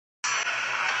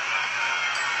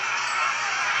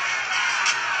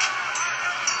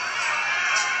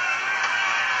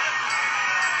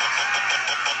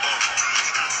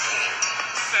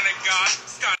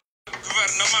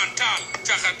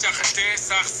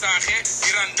saaxee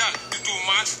di randal di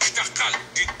tuumaal di taxal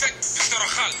di tëj di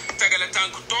toroxal tegale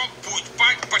tànk toog puuj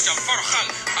paaj pàccal foroxal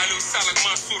Aliou Sall ak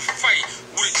Mansour Faye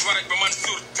wuruj waraj ba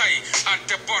Mansour tay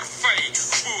ante bor fay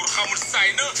buur xamul saay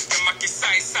na te Macky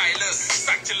saay la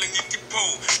sàcc la ngi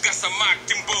tippoo gasa maak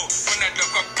timbo mu ne da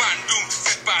ko bandum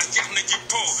set baas jeex na ji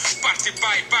po parti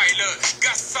baay la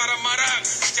gas saramarak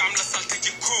jaam la salte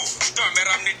ji ko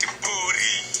doomeram ne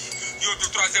timboori yootu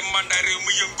troisième mandat réew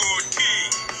mu yëngooti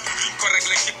luñ ko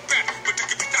réglé ci pet ba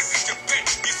dëkk bi tàkk ci pet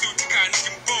ñi siw ci kaani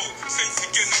timbo sëñ si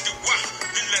génn di wax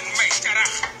duñ leen may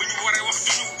carax bu ñu waree wax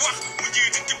duñu wax mu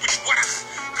njiit di tibb di warax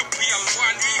këpp yàlla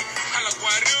waan yi xalak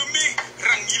waa réew mi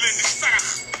rang yi leen di sarax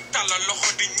tàllal loxo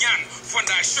di ñaan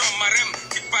fondation marem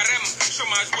ci barem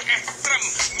chômage bu extrême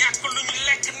ñàkk lu ñu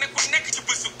lekk ne ku nekk ci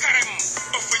bésu karem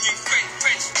ba fa ñu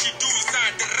feeñ ci 12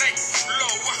 ans de rek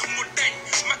loo wax mu deñ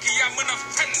Macky yaa mën a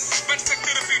fen ban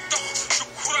secteur bi dox du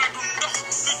courant du ndox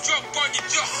du job boo ñu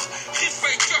jox xiif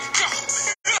fay jox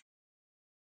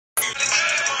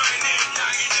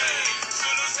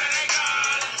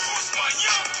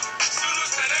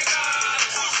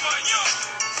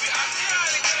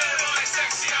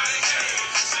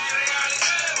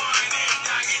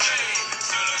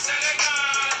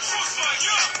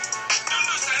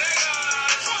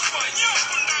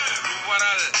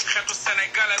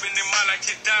Sénégal bi ni mala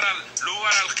ci daral lu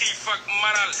waral xiif ak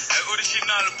maral ay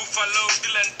original bu falaw di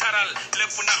leen taral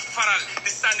lépp nax faral di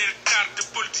sànnil carte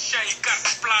politicien yi carte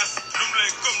place lum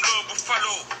lay gëmloo bu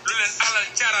faloo lu leen alal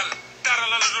jaral dara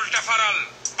la dul defaral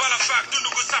bala faak dund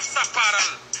gu saf saparal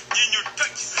ñi ñu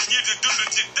tëj ñi di dund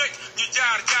ci dëj ñu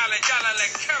jaar jaalale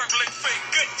keroog lañ fay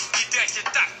gëj ñi dee ci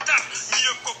tar ñu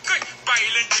yëg ko këj bàyyi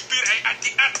leen ci biir ay ati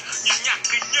at ñu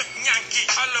ñàkk ñëg ñànki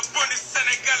ala boni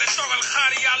sénégalais toogal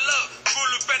xaar yàlla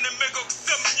góolu benn mégoog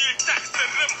sëm ñuy tax sa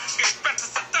rëm ngay perte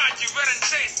sa temps ci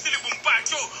werante stili bu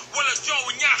mbaajoo wala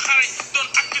joowu ñaaxarañ doon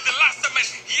acte de la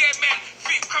semaine yéemeen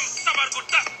fii comme sabar gu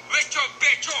tas weccoo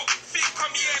beccoo fii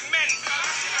comme yéemeen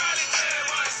sexualité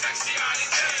mooy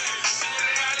sexualité suñu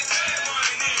réalité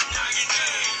mooy nit ñaa ngi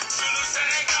nii sunu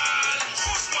Sénégal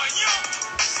xuus ma ñëw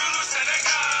sunu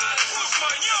Sénégal xuus ma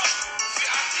ñëw fi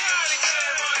actualité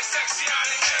mooy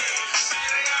sexualité suñu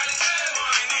réalité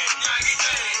mooy nit ñaa ngi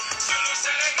nii sunu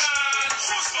Sénégal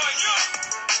xuus ma ñëw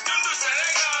dundu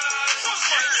Sénégal xuus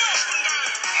ma ñëw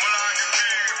Malaaji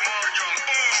biir moo jom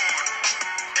uun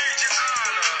di ci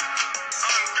aala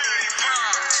an biri faa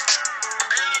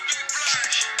yaa bi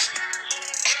flash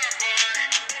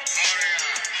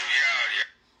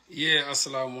yee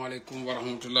asalaamaaleykum wa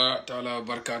rahmatullah taala wa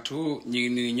barakaatu ñi ngi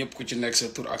nuyu ñëpp ku ci nekk sa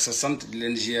tur ak sa sant di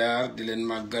leen ziar di leen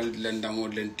màggal di leen damoo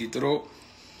di leen tiitro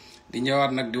di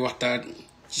ñëwaat nag di waxtaan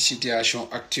ci situation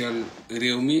actuelle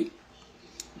réew mi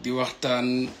di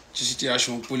waxtaan ci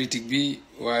situation politique bi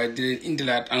waaye di leen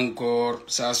indilaat encore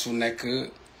saa su nekk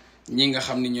ñi nga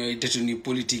xam ne ñooy détenu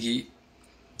politique yi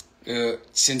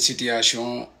seen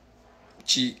situation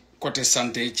ci côté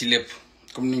santé ci lépp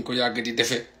comme niñ ko yàgg di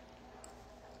defee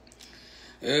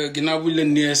ginnaaw bu ñu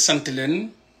leen nuyee sant leen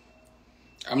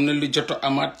am na lu joto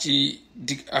amaat ci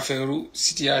dig affaire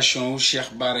situation Cheikh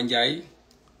Bara Ndiaye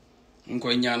mu ngi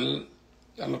koy ñaanal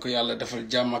yàlla ko yàlla defal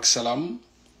jàmm ak salaam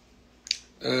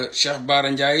Cheikh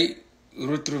Bara Ndiaye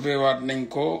retrouvé waat nañ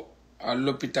ko à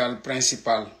l'hôpital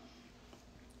principal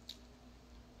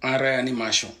en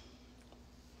réanimation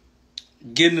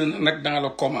génn na nag dans le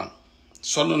coma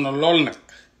sonn na lool nag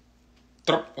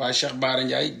trop waaye Cheikh Bara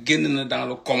Ndiaye génn na dans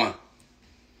le coma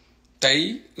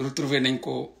tey retrouvé nañ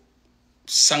ko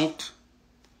sànq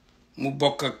mu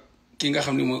bokk ak ki nga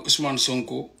xam ne mooy Ousmane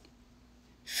Sonko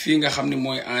fii nga xam ne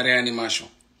mooy en réanimation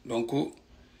donc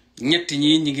ñett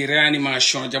ñi ñi ngi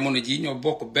réanimation jamono ji ñoo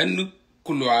bokk benn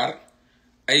couloir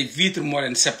ay vitre moo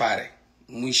leen séparé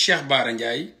muy Cheikh Bara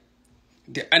Ndiaye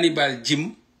di Hannibal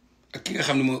Djim ak ki nga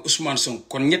xam ne mooy Ousmane Sonko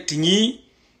kon ñett ñii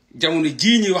jamono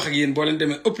jii ñuy wax ak yéen boo leen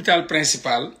demee hôpital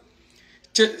principal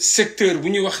ca secteur bu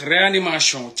ñuy wax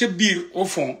réanimation ca biir au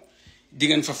fond di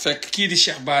ngeen fa fekk kii di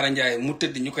Cheikh Bara Ndiaye mu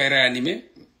tëdd ñu koy réanimer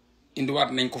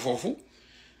indiwaat nañ ko foofu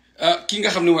ki nga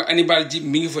xam ne mooy Hannibal Djim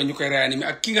mi ngi fa ñu koy réanimer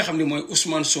ak ki nga xam ne mooy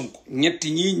Ousmane Sonko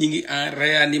ñetti ñii ñi ngi en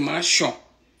réanimation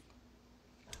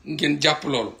ngeen jàpp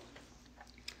loolu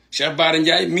Cheikh Bara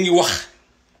Ndiaye mi ngi wax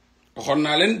waxoon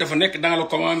naa leen dafa nekk dans le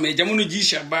coma mais jamono ji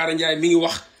Cheikh Bara Ndiaye mi ngi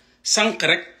wax sànq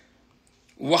rek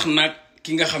wax nag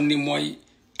ki nga xam ni mooy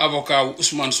avocat wu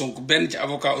Ousmane Sonko benn ci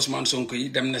avocat Ousmane Sonko yi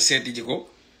dem na seeti ji ko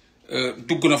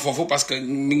dugg na foofu parce que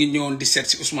mi ngi ñëwoon di seet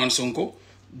si Ousmane Sonko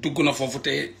dugg na foofu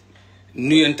te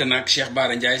nuyante na ak Cheikh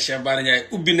Bara Ndiaye Cheikh Bara Ndiaye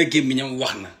ubbi na gémmiñam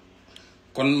wax na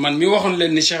kon man mi waxoon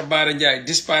leen ni Cheikh Bara Ndiaye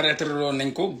disparaître loon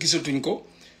nañ ko gisatuñ ko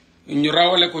ñu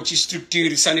rawale ko ci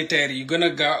structure sanitaire yu gën a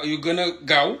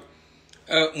gaaw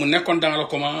mu nekkoon dans le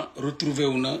coma retrouvé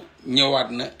wu na ñëwaat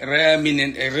na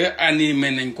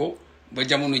réanimé nañ ko ba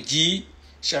jamono jii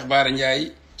Cheikh Bara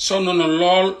Ndiaye sonn na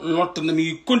lool lott na mi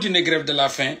ngi continuer grève de la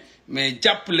faim mais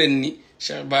jàpp leen ni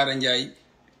Cheikh Bara Ndiaye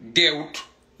deewut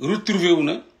retrouvé wu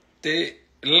na te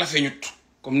lafeñut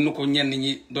comme ni ko ñenn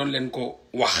ñi doon leen ko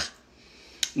wax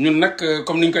ñun nag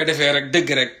comme ni ñu koy defee rek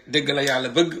dëgg la yàlla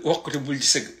bëgg wax ko te bul ci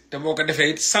sëgg te boo ko defee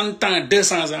it 100 ans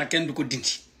 200 ans kenn du ko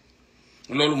dindi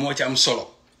loolu moo ci am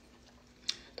solo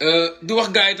di wax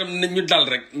gaa yi itam ne ñu dal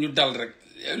rek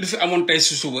lu fi amoon tey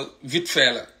si suba vite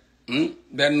fait la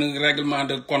benn règlement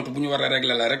de compte bu ñu war a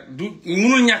régler la rek du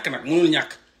munul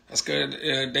ñàkk parce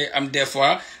que day am des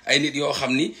fois ay nit yoo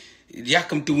xam ni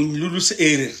yàkkamtiwuñ lu dul sa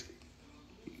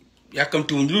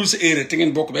erreur te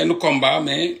ngeen bokk benn combat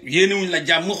mais yéenewuñ la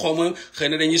jàmm xawma xëy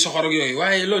na dañuy soxor ak yooyu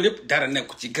waaye loolu yëpp dara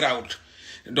nekku ci grawut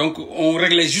donc on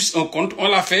réglait juste un compte on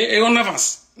l'a fait et on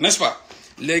avance n'est-ce pas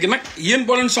léegi nag yéen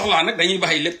boo leen soxlaa nag dañuy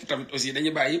bàyyi lépp tamit aussi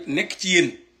dañuy bàyyi yëpp nekk ci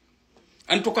yéen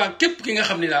en tout cas képp ki nga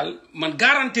xam ne daal man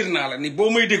garantir naa la ni boo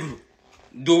may déglu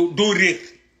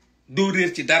doo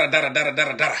réer ci dara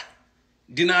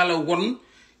dinaa la won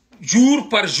jour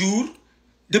par jour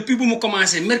depuis bu mu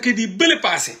commencé mercredi bële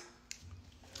passé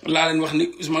laa leen wax ni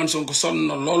Ousmane Sonko sonn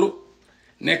na loolu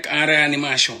nekk en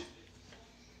réanimation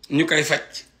ñu koy faj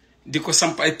di ko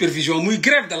samp ay perfusion muy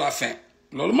grève de la faim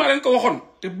loolu maa leen ko waxoon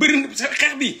te bëri na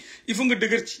xeex bi il faut nga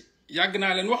dëgër ci yàgg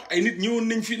naa leen wax ay nit ñëwoon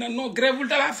nañ fii naan non grève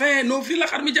de la faim non fii la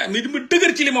xar mi jaay mais dama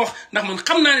dëgër ci li ma wax ndax man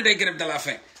xam naa ne day grève de la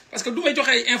faim parce que du may joxe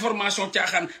ay information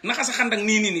caaxaan naxa sa xandak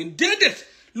nii déedéet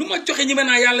lu ma joxe ñi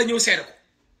naa yàlla ñëw seede ko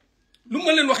lu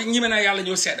ma leen wax ñi naa yàlla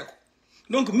ñëw seede ko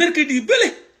donc mercredi bële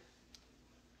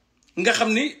nga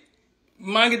xam ni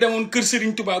maa ngi demoon kër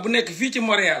Serigne Touba bu nekk fii ci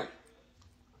Montréal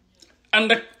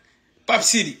ànd ak Pape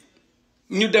Sidi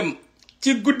ñu dem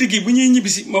ci guddi gi bu ñuy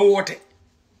ñibbisi ma woote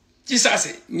ci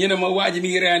saase ñu ne ma waa ji mi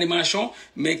ngi réanimation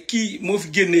mais kii moo fi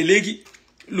génnee léegi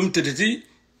lu mu tëddati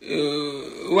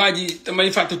waa ji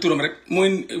damay fàtte turam rek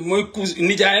mooy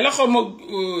nijaay la xaw ma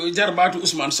jarbaatu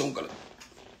Ousmane Sonko la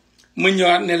ma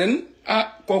ñëwaat ne leen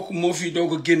kooku moo fi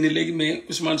doog a génne léegi mais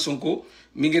Ousmane Sonko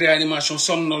mi ngi réanimation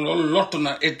sonn na lool lott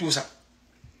na et tout ça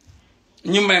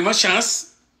ñu may ma chance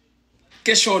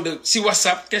question de si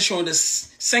WhatsApp question de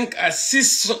 5 à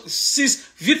 6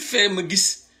 vite fait ma gis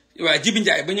waa Jibi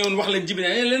Ndiaye ba ñëwoon wax leen Jibi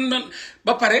Ndiaye leen doon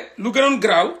ba pare lu gënoon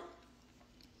garaaw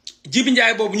Jibi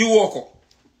Ndiaye boobu ñu woo ko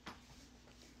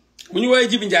bu ñu woowee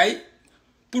Jibi Ndiaye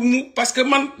pour mu parce que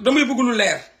man damay bëgg lu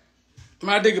leer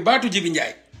maa dégg baatu Jibi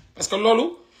Ndiaye parce que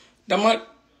loolu dama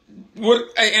wër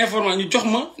ay information ñu jox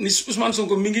ma ni Ousmane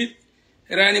Sonko mi ngi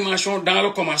réanimation dans le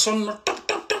coma sonn na trop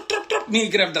mi ngi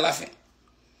grève de la faim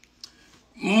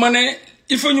ma ne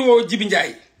il faut ñu woo Jibi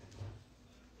Ndiaye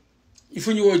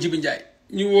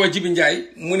ñu woo Jibi Ndiaye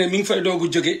mu ne mi ngi fay doog a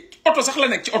jóge oto sax la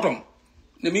nekk ci otom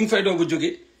ne mi ngi fay doog a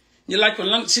jóge ñu laaj ko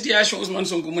lan situation Ousmane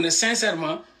Sonko mu ne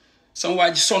sincèrement sama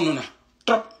waa ji sonn na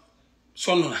trop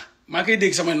maa koy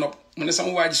dégg samay nopp mu ne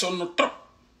sama waa ji sonn na trop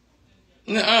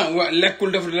ne waa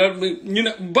lekkul def la ñu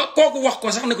ne ba kooku wax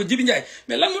ko sax ne ko Jibi Ndiaye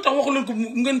mais lan moo tax waxu leen ko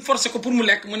ngeen forcé ko pour mu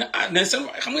lekk mu ne ne seen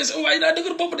waay xam nga seen waay daa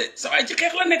dëgër bopp de sa waay ci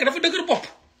xeex la nekk dafa dëgër bopp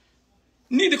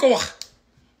nii di ko wax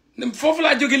foofu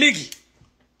laa jóge léegi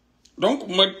donc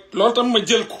ma loolu tam ma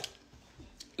jël ko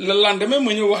le lendemain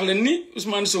ma ñëw wax leen ni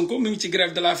Ousmane Sonko mi ngi ci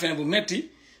grève de la faim bu metti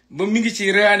ba mi ngi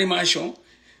ci réanimation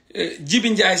Jibi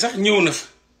Ndiaye sax ñëw na fa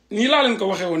nii laa leen ko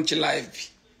waxee woon ci live bi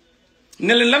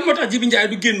ne leen lan moo tax Jibi Ndiaye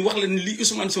du génn wax leen li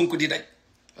Ousmane Sonko di daj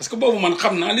parce que boobu man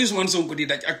xam naa li Ousmane Sonko di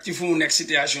daj ak ci fu mu nekk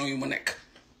situation yu mu nekk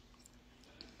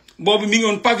boobu mi ngi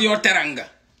woon pavillon Teranga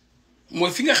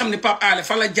mooy fi nga xam ne Pape Alé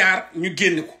fa la jaar ñu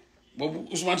génn ko boobu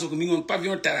Ousmane Sonko mi ngi woon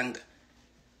pavillon Teranga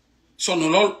sonn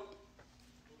lool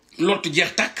lottu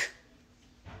jeex tàkk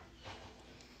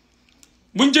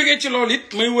buñ jógee ci loolu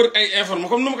it may wër ay information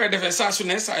comme nu ma koy defee saa su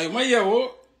ne saa yu may yeewoo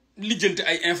lijjanti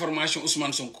ay information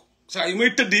Ousmane Sonko saa yu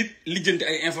may tëdd it lijjanti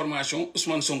ay information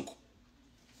Ousmane Sonko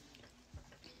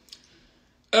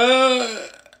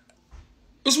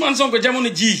Ousmane Sonko jamono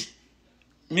jii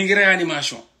mi ngi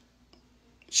réanimation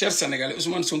cher sénégalais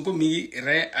Ousmane Sonko mi ngi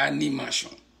réanimation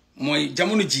mooy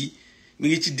jamono jii mi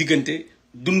ngi ci diggante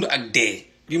dund ak dee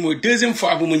bi mooy deuxième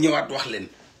fois bu ma ñëwaat wax leen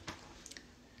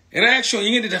réaction yi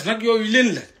ngeen di def nag yooyu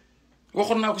leen la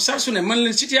waxoon naa ko saa su ne man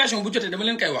leen situation bu jotee dama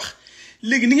leen koy wax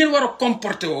léegi ni ngeen war a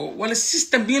comporter woo wala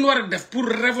système bi ngeen war a def pour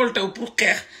révolter wu pour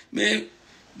xeex mais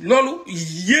loolu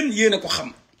yéen a ko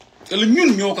xam wala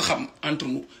ñun ñoo ko xam entre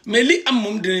nous mais li am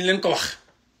moom dinañ leen ko wax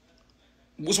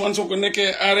bu Ousmane Sonko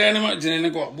nekkee en réanimation dinañ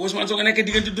leen ko wax bu Ousmane Sonko nekkee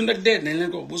diggante dund ak dee dinañ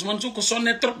leen ko wax bu Ousmane Sonko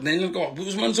sonnee trop dinañ leen ko wax bu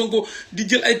Ousmane Sonko di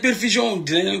jël ay perfusion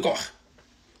dinañ leen ko wax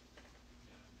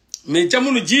mais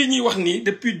jamono jii ñuy wax nii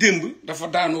depuis démb dafa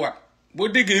daanuwaat boo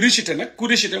déggee rechuté nag ku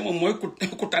rechuté moom mooy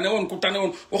ku tane woon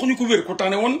waxuñu ko wér ku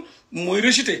tane woon mooy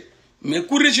rechuté mais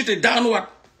ku rechuté daanuwaat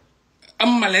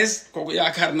am malaise kooku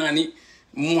yaakaar naa ni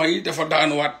mooy dafa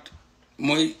daanuwaat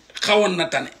mooy xawoon na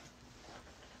tane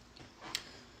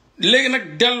léegi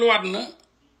nag delluwaat na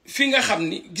fi nga xam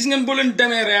ni gis ngeen boo leen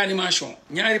demee réanimation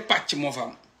ñaari pàcc moo fa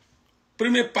am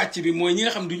premier pàcc bi mooy ñi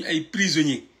nga xam duñu ay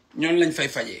prisonniers ñoon lañ fay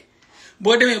fajee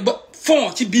boo demee ba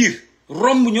fond ci biir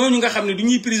romb ñooñu nga xam ne du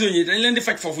ñuy prisonniers dañ leen di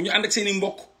faj foofu ñu ànd ak seeni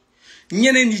mbokk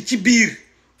ñeneen yi ci biir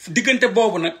diggante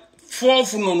boobu nag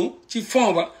foofu noonu ci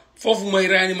fond ba foofu mooy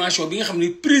réanimation bi nga xam ne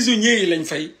prisonniers yi lañ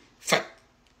fay faj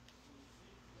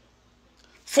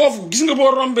foofu gis nga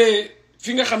boo rombee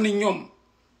fi nga xam ne ñoom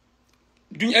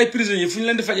duñ ay prisonniers fu ñu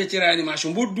leen di fajee ci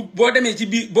réanimation boo demee ci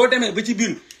biir boo demee ba ci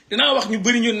biir dinaa wax ñu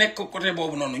bëri ñu nekk côté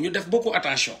boobu noonu ñu def beaucoup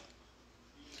attention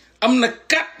am na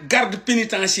 4 gardes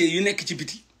pénitentiaires yu nekk ci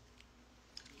biti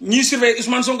ñuy surveiller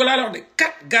Ousmane Sonko laa la wax de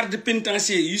 4 gardes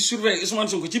pénitentiaires yuy surveiller Ousmane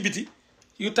Sonko ci biti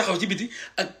yu taxaw ci biti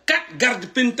ak 4 gardes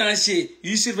pénitentiaires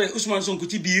yuy surveiller Ousmane Sonko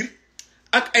ci biir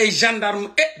ak ay gendarmes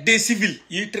et des civils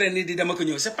yuy traîner di dama ko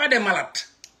ñëw c'est pas des malades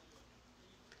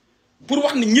pour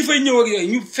wax ni ñi fay ñëw ak yooyu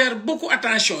ñu faire beaucoup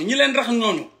attention ñi leen rax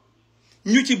ñooñu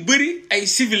ñu ci bëri ay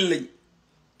civil lañ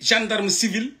gendarme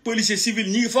civil policier civil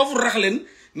ñi ngi foofu rax leen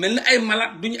mel ni ay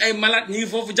malade duñu ay malade ñi ngi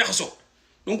foofu jaxasoo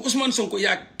donc Ousmane Sonko y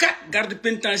a 4 gardes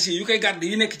pénitentiaires yu koy garde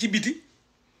yu nekk ci biti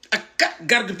ak 4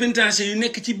 gardes pénitentiaires yu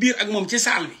nekk ci biir ak moom ci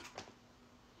salle bi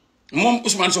moom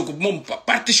Ousmane Sonko moom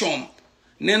partition am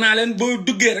nee naa leen boo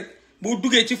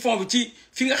duggee ci fond bi ci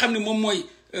fi nga xam ne moom mooy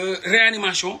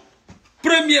réanimation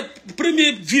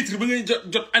premier vitre bi ngay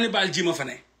jot Hannibal ji ma fa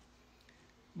ne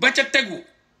ba ca tegu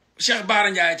Cheikh Bara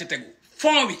Ndiaye ca tegu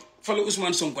fond bi fa la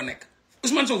Ousmane Sonko nekk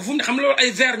Ousmane Sonko fu mu ne xam loolu ay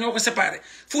verre ñoo ko séparé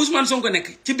fu Ousmane Sonko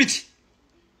nekk ci biti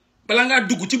balaa ngaa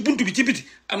dugg ci buntu bi ci biti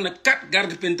am na 4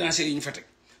 gardes pénitentiaires yu ñu fa teg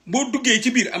boo duggee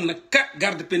ci biir am na 4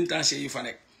 gardes pénitentiaires yu fa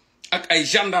nekk ak ay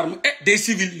gendarmes et des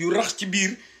civils yu rax ci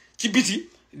biir ci biti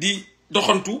di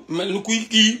doxantu mel ni kuy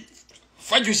kii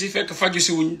faju si fekk faju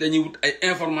si wuñ dañuy wut ay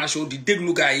information di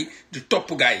déglu gaa yi di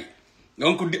topp gaa yi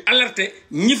donc di alerter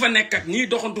ñi fa nekk ak ñiy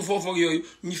doxantu foofu ak yooyu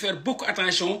ñu faire beaucoup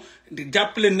attention di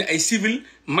jàppaleen ne ay civil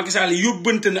Macky Sall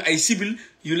yóbbante na ay civil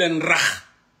yu leen rax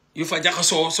yu fa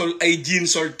jaxasoo sol ay jean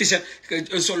sol t-shirt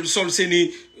sol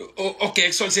seeni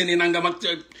ok sol seeni nangam ak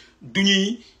du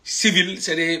ñuy civil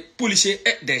c'est des policiers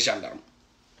et des gendarmes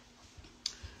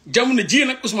jamono ji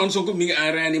nag Ousmane Sonko mi ngi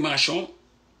en réanimation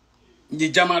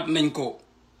ñi jamaat nañ ko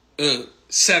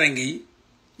seringue yi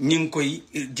ñi ngi koy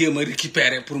jéem a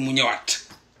récupérer pour mu ñëwaat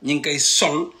ñi ngi koy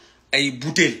sol ay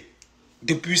bouteilles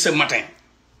depuis ce matin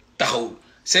taxawul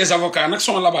ces avocats nag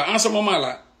sont là-bas en ce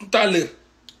moment-là tout à l'heure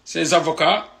ces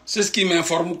avocats c'est ce qui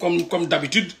m'informe comme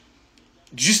d'habitude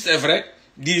juste et vrai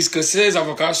disent que ces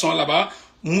avocats sont là-bas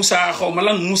Moussa xaw ma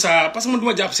lan Moussa parce que man du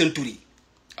ma jàpp seen tur yi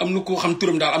am na koo xam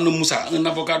turam daal am na Moussa un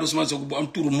avocat d'Ousmane Sonko bu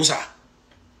am turu Moussa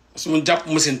parce que man jàpp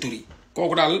ma seen tur yi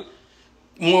kooku daal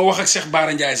moo wax ak Cheikh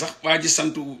Bara Ndiaye sax waa ji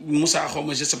sant Moussa xaw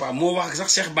ma je sais pas moo wax ak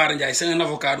sax Cheikh Bara Ndiaye c'est un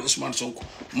avocat de Ousmane Sonko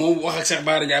moo wax ak Cheikh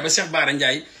Bara Ndiaye ba Cheikh Bara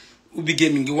Ndiaye ubbi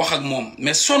gémmiñ ngi wax ak moom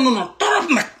mais sonn na torop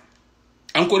nag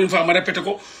encore une fois ma répété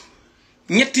ko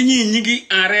ñetti ñii ñi ngi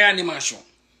en réanimation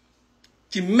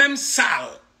ci même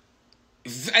salle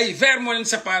ay verre moo leen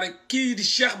séparé kii di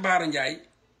Cheikh Bara Ndiaye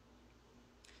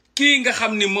kii nga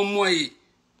xam ni moom mooy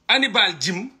Hannibal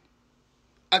Djim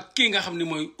ak kii nga xam ni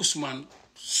mooy Ousmane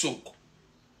Sonko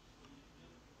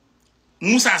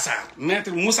Moussa Sarr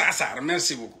maître Moussa Sarr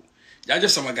merci beaucoup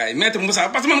jaajëf sama gars yi maître Moussa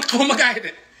parce que man xawma gars yi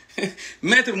de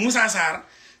maître Moussa Sarr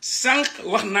sànq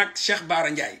wax naag Cheikh Bara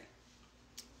Ndiaye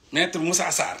maître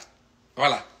Moussa Sarr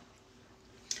voilà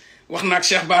wax naag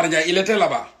Cheikh Bara Ndiaye il était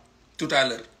là-bas tout à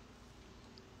l'heure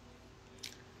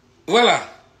voilà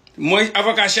mooy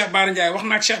avocat Cheikh Bara Ndiaye wax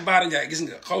naag Cheikh Bara Ndiaye gis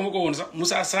nga xaw ma ko woon sax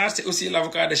Moussa Sarr c'est aussi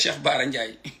l'avocat de Cheikh Bara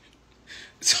Ndiaye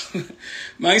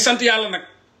maa ngi sant yàlla nag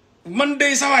man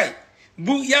day sawaay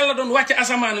bu yàlla doon wàcce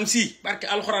asamaanam si barke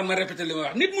alxuraan ma répété li ma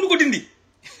wax nit mënu ko dindi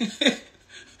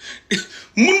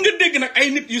mun nga dégg nag ay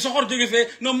nit yu soxor jóge fee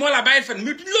non moo laa bàyyi fen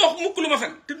mais duñ la wax mukk lu ma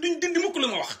fen te duñ dindi mukk lu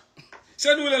ma wax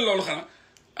seetlu leen loolu xanaa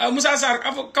ah Moussa Sarr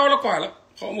kaw la quoi la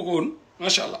xaw ma ko woon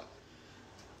macha allah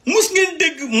mus ngeen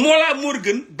dégg Mollah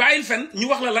Morgun bàyyil fen ñu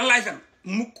wax la lan laay fen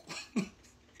mukk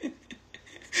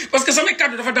parce que sama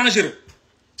kàddu dafa dangereux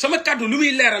sama kàddu lu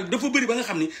muy leeral dafa bëri ba nga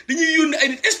xam ni dañuy yónni ay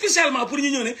nit spécialement pour ñu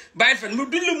ñëw ne bàyyil fen mais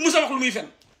duñ la mus a wax lu muy fen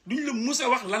duñ la mus a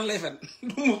wax lan lay fen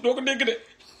doo ko dégg de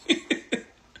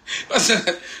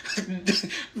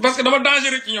parce que dama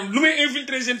dangereux ci ñoom lu may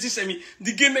infiltrer seen système yi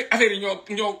di génn affaire yi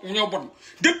ñoo bon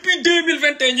depuis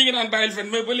 2021 ñi ngi naan bàyyil fen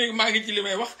mais ba léegi maa ngi ci li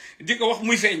may wax di ko wax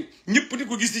muy feeñ ñëpp di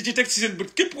ko gis di ci teg ci seen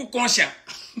bët képp ku conscient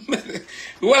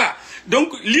voilà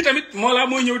donc lii tamit moo laa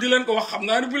mooy ñëw di leen ko wax xam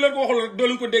naa ne bu leen ko waxul rek doo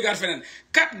leen ko déggaat feneen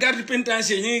 4 gardes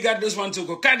pénitentiaires ñi ngi garde Ousmane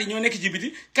Sonko 4 yi ñoo nekk ci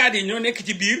biti 4 yi ñoo nekk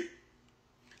ci biir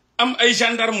am ay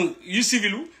gendarme yu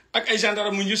civilu ak ay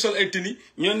gendarme ñu sol ay tenue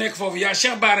ñoo nekk foofu yaa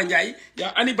Cheikh Bara Ndiaye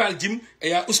yaa Hannibal Djim et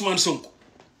yaa Ousmane Sonko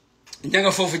ña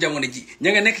nga foofu jamono ji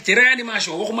ña nga nekk ci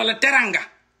réanimation waxuma la teranga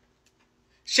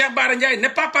Cheikh Bara Ndiaye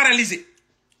n'est pas paralysé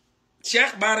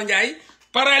Cheikh Bara Ndiaye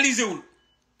paralysé wul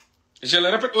je le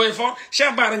répète haut et fort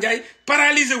Cheikh Bara Ndiaye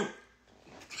paralysé wul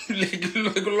léegi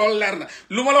loolu leer na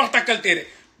lu ma la wax takkal téere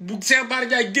bu Cheikh Bara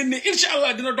Ndiaye génne incha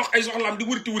allah dina dox ay soxlaam di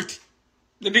wërti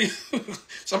da dégg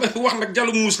sama wax nag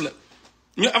jalu muus la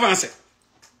ñu avancé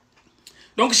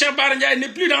donc Cheikh Bara Ndiaye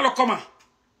n'est plus dans le coma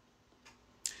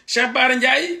Cheikh Bara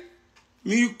Ndiaye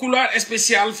mi ngi couloir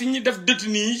spécial fi ñu def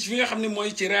détenu yi fi nga xam ne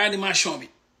mooy ci réanimation bi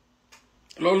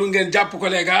loolu ngeen jàpp ko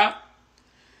les gars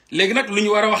léegi nag lu ñu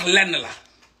war a wax lenn la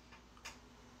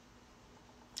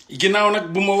ginnaaw nag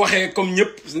bu ma waxee comme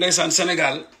ñëpp ndeysaan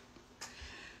Sénégal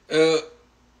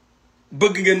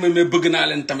bëgg ngeen ma mais bëgg naa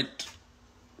leen tamit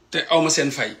te awma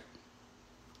seen fay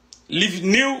li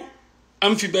néew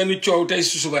am fi benn coow tey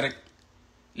su suba rek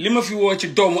li ma fi woo ci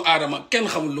doomu aadama kenn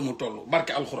xamul lu mu toll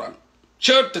barke alxuraan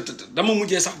dama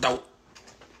mujjee sax daw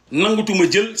nangutuma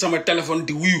jël sama téléphone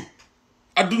di wuyu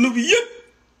adduna bi yëpp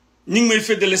ñu ngi may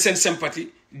féddale seen sympathie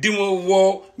di ma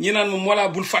woo ñi naan ma Mollah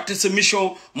bul fàtte sa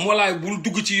mission Mollah bul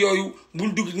dugg ci yooyu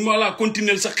bul dugg Mollah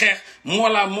continuer sa xeex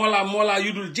Mollah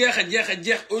yu dul jeex a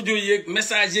jeex audio yeeg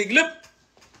message yeeg lépp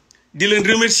di leen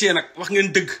remercier nag wax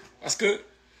ngeen dëgg parce que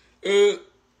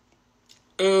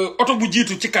oto bu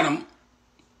jiitu ci kanam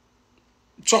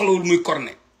soxlawul muy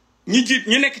corné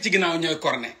ñi nekk ci ginnaaw ñooy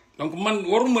corné donc man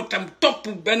waruma tam topp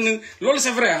benn loolu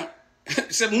c'est vrai ah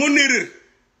c'est mon erreur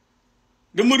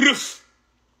dama rëf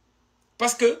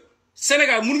parce que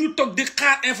Sénégal mënuñu toog di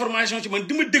xaar information ci man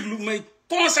di ma déglu may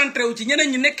concentré wu ci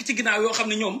ñeneen ñi nekk ci ginnaaw yoo xam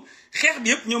ne ñoom xeex bi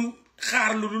yëpp ñoom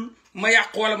xaar lu dul ma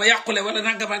yàqu wala ma yàqule wala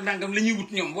nangam ak nangam la ñuy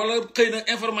wut ñoom wala xëy na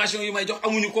information yi may jox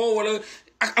amuñu ko wala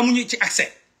ak amuñu ci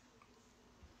accès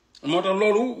moo tax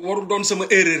loolu waru doon sama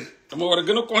erreur dama war a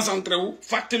gën a concentré wu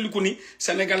fàttaliku ni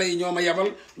sénégalais yi ñoo ma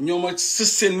yabal ñoo ma sës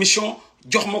seen mission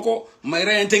jox ma ko may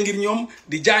reyante ngir ñoom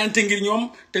di jaayante ngir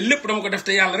ñoom te lépp dama ko def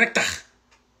te yàlla rek tax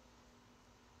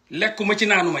lekkuma ci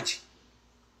naanuma ci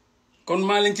kon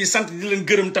maa leen ci sant di leen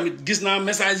gërëm tamit gis naa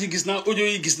message yi gis naa audio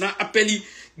yi gis naa appel yi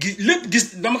lépp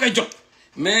gis dama koy jot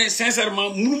mais sincèrement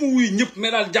mënu ma wuy ñëpp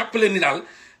mais daal jàppale ni daal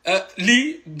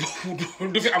lii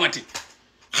du fi amati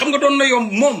xam nga doon na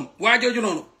yomb moom waa jooju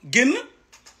noonu génn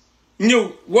ñëw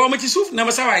woo ma ci suuf ne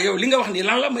ma sawaay yow li nga wax nii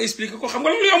lan la ma expliqué ko xam nga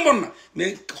loolu yomboon na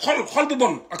mais xol bu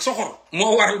bon ak soxor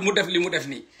moo waral mu def li mu def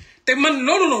nii te man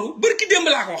loolu noonu bërki démb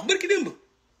laa ko wax bërki démb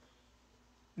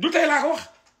du tey laa ko wax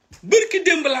bërki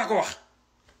démb laa ko wax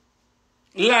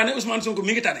laa ne Ousmane Sonko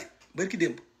mi ngi tane bërki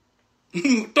démb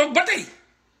toog ba tey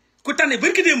ku tane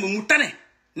bërki démb mu tane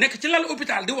nekk ci lal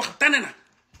hôpital di wax tane na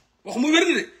wax mu wér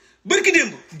de bërki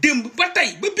démb ba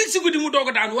tey ba biig si guddi mu doog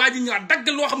a daan waa ji ñëwaat dagg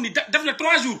loo xam ni def na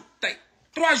 3 jours tey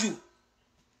 3 jours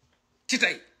ci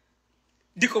tey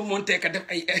di ko monté ka def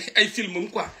ay filmam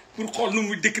quoi pour xool nu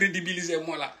muy décrédibiliser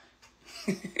Mollah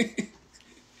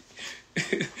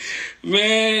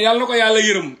mais yàlla na ko yàlla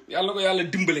yërëm yàlla na ko yàlla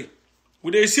dimbale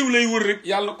bu dee siw lay wër rek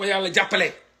yàlla na ko yàlla jàppale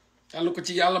yàlla na ko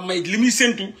ci yàlla may li muy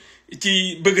séntu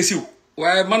ci bëgg a siw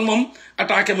waaye man moom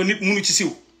attaqué ma nit munu ci siw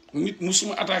nit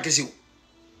musuma attaqué siw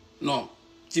non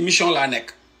ci mission laa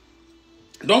nekk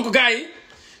donc gars yi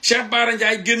Cheikh Bara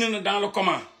Ndiaye génn na dans le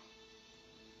coma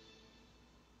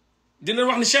dina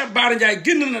wax ni Cheikh Bara Ndiaye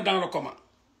génn na dans le coma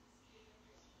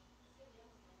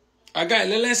ah gars yi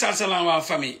la leen sal salam waa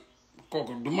famille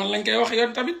kooku du man lañ koy wax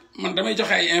yoon tamit man damay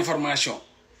joxe ay information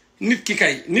nit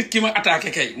ki ma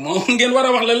attaqué kay moo ngeen war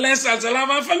a wax la l'instal c'est la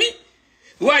ma famille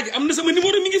waa ji am na sama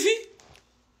numéro mi ngi fii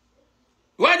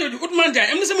waa jooju Ousmane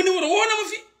Ndiaye am na sama numéro woo na ma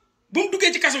fii bu mu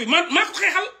duggee ci kaso bi maa ko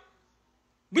xeexal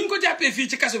buñ ko jàppee fii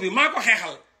ci kaso bi maa ko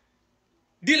xeexal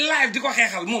di live di ko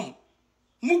xeexal moom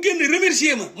mu génn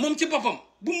remercier ma moom ci boppam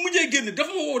bu mu mujjee génn dafa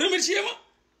ma woo remercier ma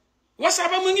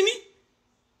WhatsApp ma ngi nii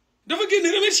dafa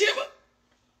génn remercier ma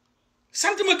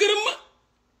sant ma gërëm ma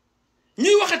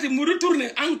ñuy waxati mu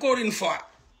retourner encore une fois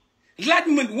laaj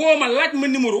ma woo ma laaj ma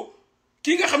numéro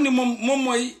kii nga xam ne moom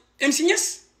mooy MC Niass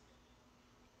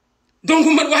donc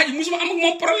man waa ji musuma am ak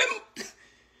moom problème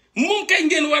moom kay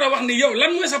ngeen war a wax ni yow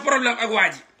lan mooy sa problème ak waa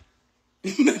ji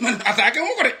man attaqué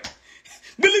moo ko de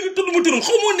ba léegi tudd ma turam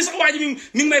xaw ma woon ni sax waa ji mi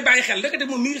ngi may bàyyi xel ndekete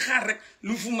moom mi ngi xaar rek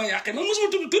lu fu ma yàqee man mosuma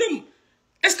tudd turam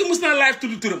est-ce que mos naa live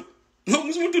tudd turam non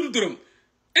mosuma tudd turam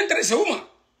intéressé wu ma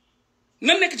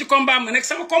na nekk ci combat ma nekk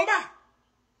sama combat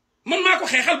man maa ko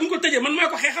xeexal bu ñu ko tëjee man maa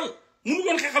ko xeexal munu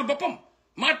doon xeexal boppam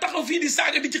maa taxaw fii di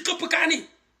saaga di ci xëpp kaani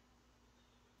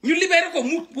ñu libéré ko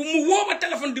mu woo ma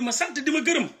téléphone di ma sant di ma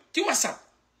gërëm ci WhatsApp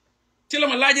ci la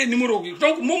ma laajee numéro bi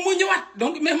donc moom moo ñëwaat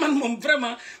donc mais man moom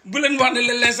vraiment bu leen wax ne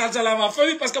leen l'instant c'est la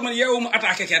famille parce que man yeewu ma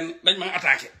attaqué kenn dañ ma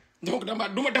attaqué donc dama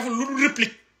du ma defal lu dul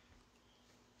réplique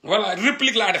voilà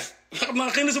réplique laa def xam naa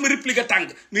xëy na sama réplique a tàng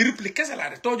mais réplique kese laa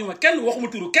def tooñu ma kenn waxuma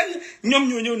turu kenn ñoom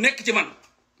ñoo ñëw nekk ci man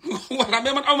voilà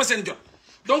mais man awma seen jot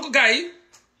donc gars yi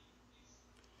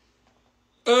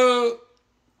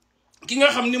ki nga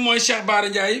xam ni mooy Cheikh Bara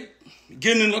Ndiaye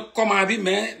génn na coma bi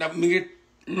mais da mi ngi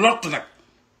lott nag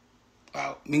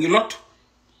waaw mi ngi lott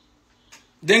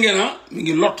dégg ngeen na mi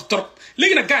ngi lott trop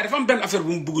léegi nag gars yi dafa am benn affaire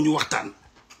bu mu bëgg ñu waxtaan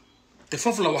te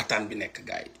foofu la waxtaan bi nekk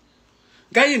gars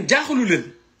yi yéen jaaxalu leen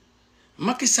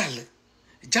Macky Sall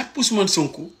jàpp Ousmane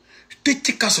Sonko tëj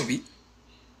ci kaso bi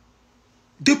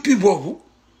depuis boobu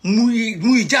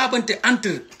muy jaabante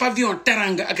entre pavillon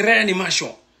teranga ak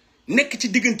réanimation nekk ci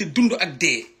diggante dund ak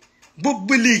dee boobu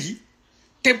ba léegi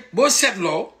te boo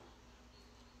seetloo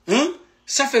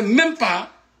ça fait même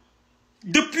pas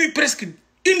depuis presque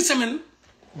une semaine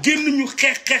génn ñu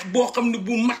xeex boo xam ne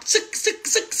bu mat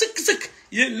sëkk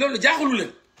yéen loolu jaaxalu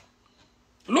leen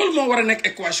loolu moo war a nekk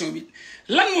équation bi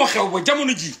lan moo xew ba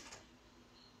jamono ji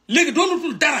léegi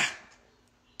doonatul dara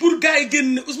pour gars yi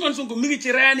génn ne Ousmane Sonko mi ngi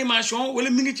ci réanimation wala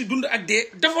mi ngi ci dund ak dee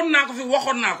defoon naa ko fi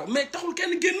waxoon naa ko mais taxul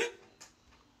kenn génn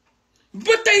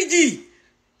ba tey jii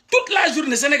toute la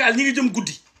journée Sénégal ñi ngi jëm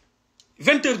guddi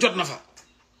 20h jot na fa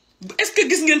est-ce que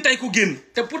gis ngeen tey ko génn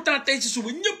te pourtant tey ci suba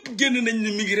ñëpp génn nañ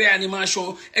ne mi ngi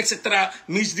réanimation et cetera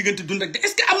mi ngi ci diggante dund ak dee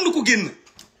est-ce que am na ko génn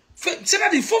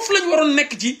c'est-à-dire foofu lañu waroon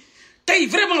nekk ci tey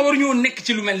vraiment waruñoo nekk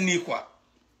ci lu mel nii quoi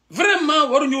vraiment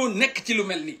waruñoo nekk ci lu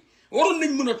mel nii waroon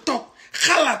nañ mën a toog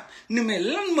xalaat ni mais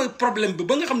lan mooy problème bi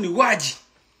ba nga xam ne waa ji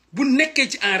bu nekkee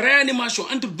ci en réanimation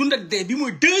entre dund ak dee bi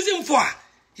mooy deuxième fois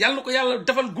yàlla na ko yàlla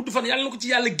defal gudd fan yàlla na ko ci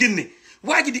yàlla génne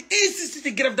waa ji di insister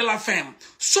ci grève de la faim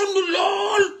sonn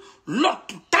lool lot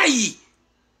tàyyi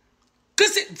que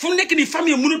c'est fu mu nekk nii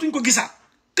famille mënatuñ ko gisaat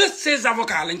que ses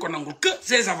avocats lañ ko nangul que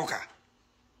ses avocats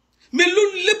mais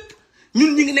loolu lépp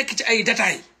ñun ñi ngi nekk ci ay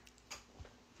détails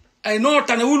ay non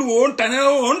tanewul woon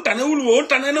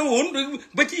tane na woon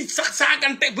ba ci sax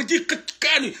saagante ba ci xëcc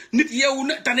kaani nit yeewu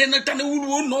na tanewul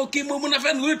woon non kii moo mën a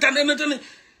fen tane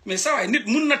mais saa waay nit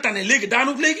mun na tane léegi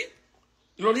daanu léegi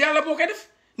loolu yàlla boo koy def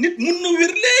nit mun na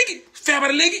wér léegi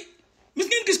feebar léegi mis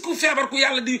ngeen gis ku feebar ku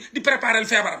yàlla di préparer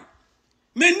feebaram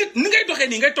mais nit ni ngay doxee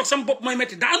nii ngay toog sama bopp mooy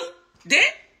metti daanu dee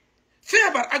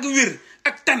feebar ak wér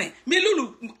ak tane mais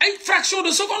loolu ay fraction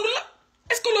de seconde la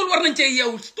est-ce que loolu war nañ cee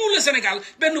yeewu tout le Sénégal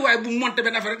benn waaye bu monté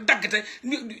benn affaire rek daggate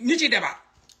ñi ciy débat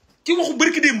ci waxu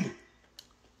bërki démb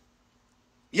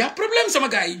y a problème sama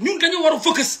gars yi ñun dañoo war a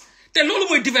focus te loolu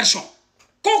mooy diversion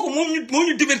kooku moo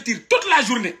ñu divertir toute la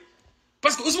journée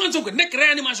parce que Ousmane Sonko nekk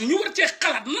réanimation ñu war cee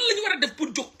xalaat nan la ñu war a def pour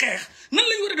jóg xeex nan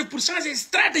la ñu war a def pour changer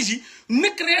stratégie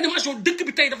nekk réanimation dëkk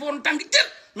bi tey dafa waroon tàng jël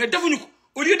mais defuñu ko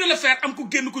au lieu de le faire am ko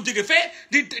génn ko jóge fee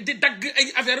di dagg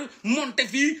ay affaire monté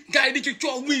fii gars yi di ci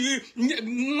coow muy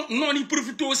noonu yi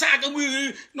profité saaga muy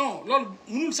non loolu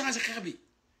mënul changer xeex bi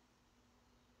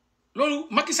loolu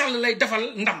Macky Sall lay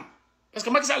defal ndam parce que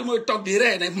Macky Sall mooy toog di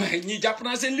ree ne may ñi jàpp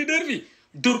naa seen leader bi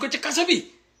dóor ko ci kaso bi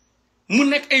mu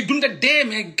nekk ay dund ak dee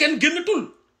mais kenn génnatul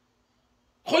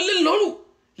xool leen loolu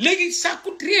léegi ça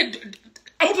coûte rien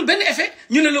amatul benn effet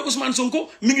ñu ne la Ousmane Sonko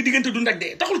mi ngi diggante dund ak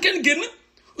dee taxul kenn génn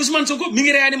Ousmane Sonko mi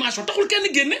ngi réanimation taxul kenn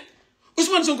génne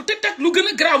Ousmane Sonko te teg lu gën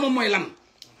a graaw moom mooy lan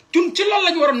ñun ci loolu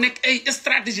la ñu waroon nekk ay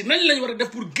stratégie nañ la ñu war a def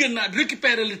pour génnaat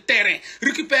récupérer le terrain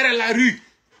récupérer la rue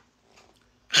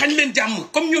xañ leen jàmm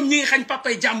comme ñoom ñi ngi xañ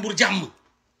papay jàmbur jàmm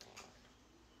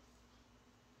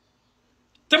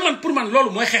te man pour man loolu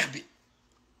mooy xeex bi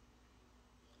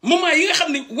moment yi nga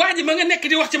xam ne waa ji ma nga nekk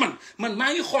di wax ci man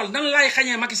maa ngi xool nan laay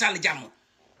xañee Macky Sall jàmm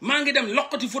maa ngi dem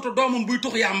loqati photo doomam buy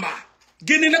tux yàmbaa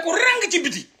génne na ko ràng ci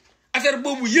biti affaire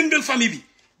boobu yëngal famille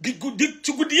bi di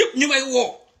ci guddi yëpp ñu may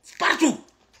woo partout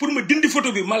pour ma dindi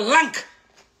photo bi ma lànk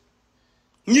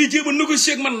ñiy jéem a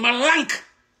négocier ak man ma lànk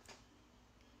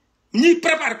ñiy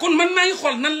préparé kon man maa ngi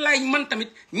xool nan laay man tamit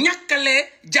ñàkkalee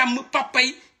jàmm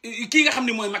papay kii nga xam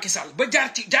ne mooy Macky Sall ba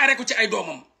jaaree ko ci ay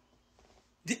doomam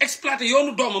di exploiter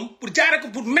yoonu doomam pour jaaree ko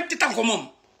pour mettital ko moom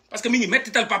parce que mi ngi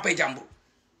mettital papay jàmbur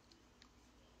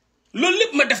loolu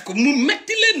lépp ma def ko mu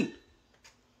metti leen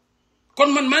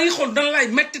kon man maa ngi xool dan lay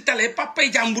mettitalee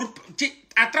papay jàmbur ci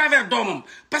à travers doomam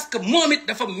parce que moom it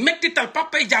dafa mettital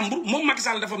papay jàmbur moom Macky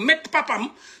Sall dafa metti papam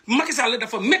Macky Sall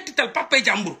dafa mettital papay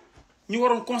jàmbur ñu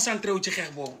waroon concentré wu ci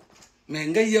xeex boobu mais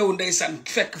nga yeewu ndeysaan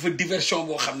fekk fa diversion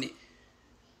boo xam ni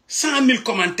 100 000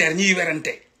 commentaires ñiy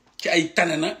werante ci ay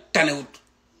tane na tanewut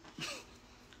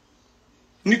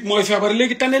nit mooy feebar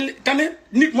léegi tane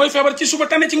nit mooy feebar ci suba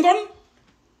tane ci ngoon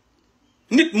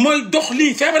nit mooy dox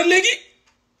lii feebar léegi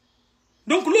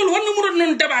donc loolu war na mu doon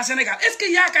noonu débat Sénégal est-ce que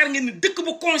yaakaar ngeen ni dëkk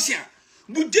bu conscient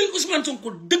bu jël Ousmane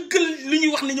Sonko dëggal li ñuy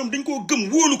wax ne ñoom dañ koo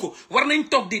gëm wóolu ko war nañ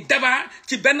toog di débat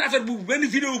ci benn affaire bu benn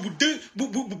vidéo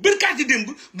bu bërkaati démb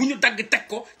bu ñu dagg teg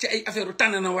ko ci ay affaire u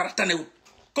tànn na war a tanewut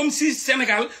comme si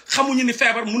Sénégal xamuñu ni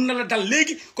feebar mun na la dal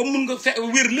léegi comme mun nga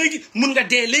wér léegi mun nga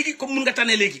dee léegi comme mun nga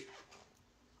tane léegi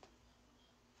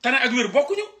tane ak wér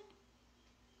bokkuñu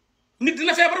nit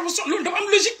dina feebar ba sonn loolu dafa am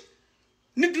logique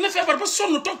nit dina feebar ba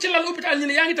sonn toog ci lal hôpital ñu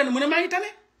ne yaa ngi tane mu ne maa ngi tane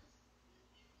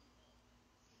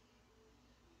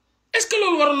est-ce que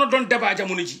loolu waroon na doon débat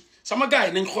jamono ji sama gars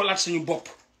yi nañ xoolaat suñu bopp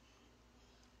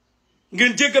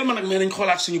ngeen jéggal ma nag mais nañ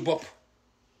xoolaat suñu bopp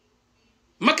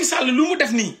Macky Sall lu mu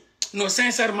def nii non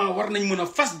sincèrement war nañ mën a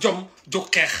fas jom jóg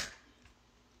xeex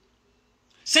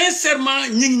sincèrement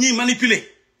ñi ngi ñuy manipuler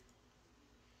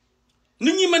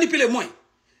nu ñuy manipuler mooy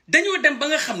dañoo dem ba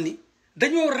nga xam ni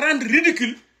dañoo rendre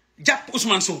ridicule jàpp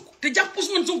Ousmane Sonko te jàpp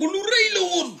Ousmane Sonko lu rëy la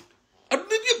woon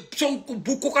adduna yëpp Sonko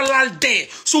bu ko laal dee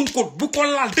Sonko bu ko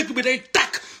laal dëkk bi day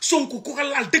tàkk Sonko ku ko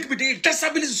laal dëkk bi day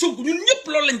déstabiliser Sonko ñun ñëpp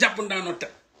loolu lañ jàpp daanoo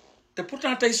te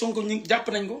pourtant tey Sonko ñu jàpp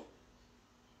nañ ko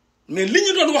mais li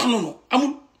ñu doon wax noonu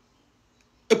amul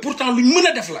et pourtant luñ mën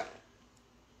a def la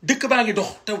dëkk baa ngi dox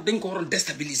te dañ ko waroon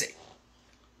déstabiliser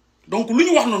donc lu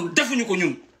ñu wax noonu defuñu ko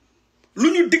ñun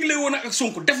lu ñu digle woon ak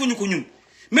Sonko defuñu ko ñun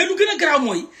mais lu gën a garaaw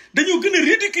mooy dañoo gën a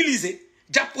ridiculiser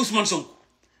jàpp Ousmane Sonko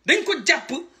dañ ko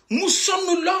jàpp mu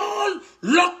sonn lool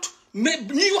lot mais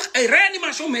ñuy wax ay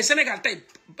réanimation mais Sénégal tey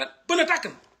bën a tàkk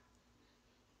na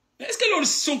mais est-ce que loolu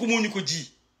Sonko moo ñu ko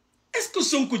ji est-ce que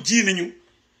Sonko ji nañu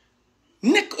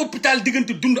nekk hôpital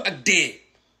diggante dund ak dee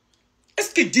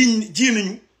est-ce que ji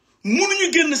nañu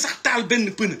mënuñu génn sax taal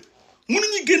benn pneu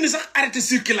mënuñu génn sax arrêter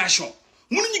circulation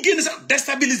mënuñu génn sax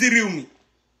déstabiliser réew mi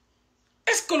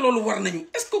est-ce que loolu war nañu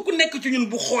est-ce que ku nekk ci ñun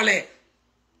bu xoolee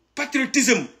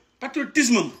patriotisme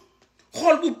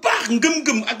xool bu baax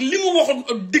ngëm-ngëm ak li mu waxoon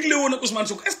digle woon ak Ousmane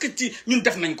Sonko est-ce que ci ñun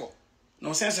def nañ ko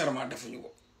non sincèrement defuñu ko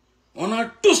on a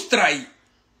tous trahi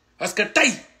parce que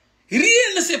tey rien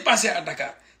ne s'est passé à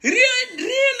Dakar rien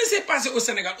ne s'est passé au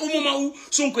Sénégal au moment où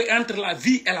Sonko est entre la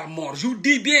vie et la mort je vous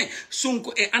dis bien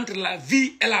Sonko est entre la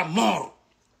vie et la mort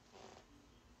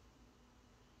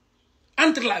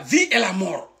entre la vie et la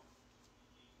mort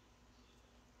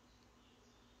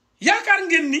yaakaar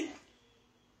ngeen ni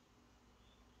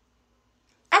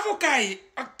avocat yi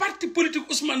ak parti politique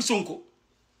Ousmane Sonko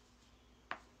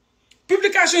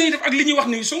publication yi def ak li ñuy wax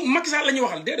ni Sonko Macky Sall la ñuy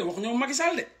waxal déedéet waxu ñoom Macky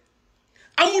Sall de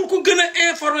amul ku gën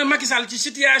a informer Macky Sall ci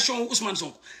situation Ousmane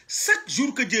Sonko chaque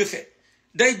jour que Dieu fait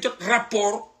day jot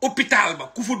rapport hôpital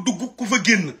ba ku fa dugg ku fa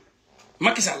génn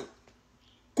Macky Sall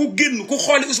ku génn ku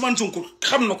xooli Ousmane Sonko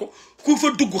xam na ko ku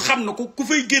fa dugg xam na ko ku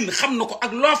fay génn xam na ko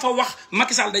ak loo fa wax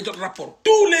Macky Sall day jot rapport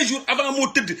tous les jours avant moo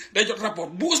tëdd day jot rapport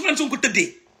bu Ousmane Sonko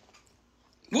tëddee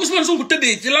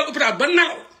ci la hôpital ba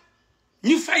nalaw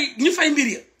ñu fay mbir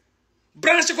ya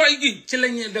branché ko ay gi ci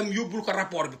lañuy dem yóbbul ko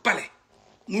rapport bi palais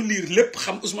mu liir lépp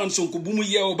xam Ousmane Sonko bu mu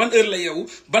yeewu ban heure la yeewu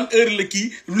ban heure la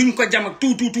kii luñ ko jam ak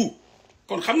tout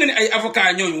kon xam nga ne ay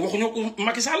avocat ñooñu waxuñoo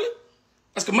Macky Sall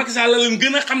parce que Macky Sall la leen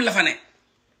gën a xam la fa ne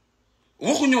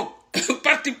waxuñoo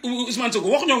parti Ousmane Sonko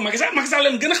waxuñoo Macky Sall la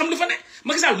leen gën a xam la fa ne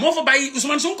Macky Sall moo fa bàyyi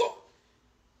Ousmane Sonko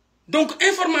donc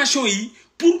information yi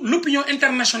pour l'opinion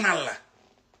internationale la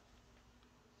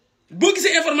boo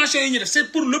gisee information yi ñu def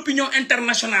c'est pour l'opinion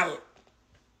internationale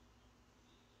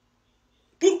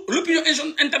pour l'opinion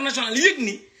internationale yëg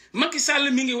ni Macky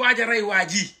Sall mi ngi waaj a rey waa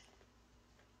ji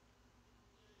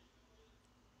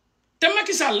te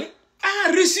Macky Sall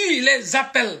a reçu les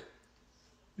appels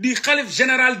du khalife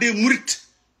général des Mourides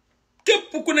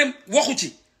képp ku ne waxu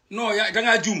ci non yaa da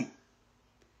ngaa juum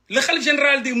le khalife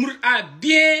général des Mourides a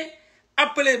bien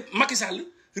appelé Macky Sall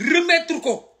remettre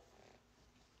ko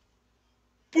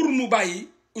pour mu bàyyi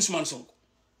Ousmane Sonko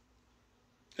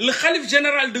le khalife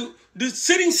général de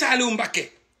Serigne Saliou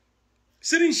Mbacké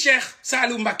Serigne Cheikh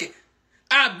Saliou Mbacké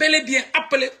a bel et bien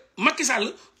appelé Macky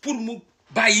Sall pour mu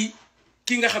bàyyi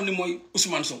ki nga xam ne mooy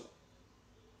Ousmane Sonko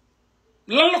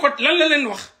lan la leen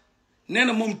wax nee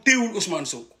na moom téewul Ousmane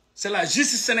Sonko c'est la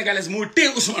justice sénégalaise moo téye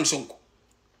Ousmane Sonko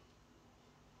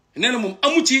nee na moom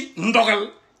amu ci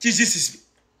ndogal ci justice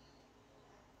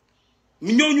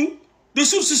bi ñooñu de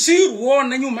source sûre woo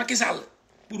nañu Macky Sall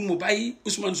pour mu bàyyi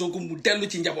Ousmane Sonko mu dellu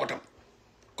ci njabootam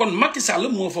kon Macky Sall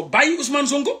moo fa bàyyi Ousmane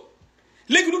Sonko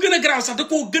léegi lu gën a grave sax da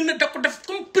ko def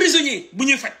comme prisonnier bu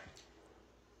ñuy faj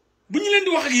bu ñu leen di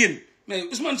wax ak yéen mais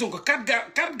Ousmane Sonko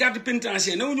quatre garde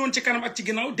pénitentiaire newu ñoon ci kanam ak ci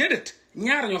ginnaaw déedéet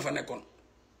ñaar ñoo fa nekkoon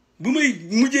bu may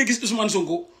mujjee gis Ousmane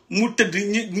Sonko mu tëdd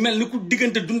ñu mel ni ku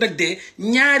diggante dund ak dee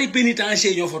ñaari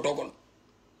pénitentiaire ñoo fa toogoon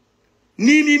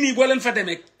nii boo leen fa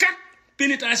demee 4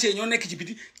 pénitentiaire ñoo nekk ci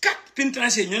biti 4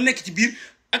 pénitentiaire ñoo nekk ci biir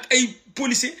ak ay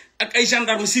policier ak ay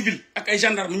gendarme civil ak ay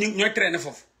gendarme ñooy traîner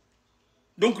foofu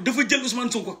donc dafa jël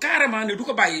Ousmane Sonko carrément ne du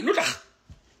ko bàyyi lu tax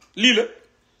lii la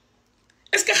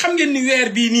est-ce que xam ngeen ni weer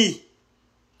bii nii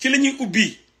ci la ñuy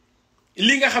ubbi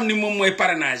li nga xam ni moom mooy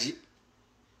parrainage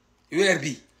yi weer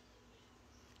bii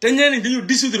te ñeneen dañu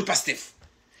dissoudre Pastef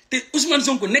te Ousmane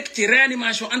Sonko nekk ci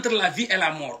réanimation entre la vie et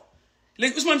la mort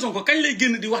léegi Ousmane Sonko kañ lay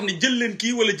génn di wax ni jël leen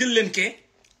kii wala jël leen kee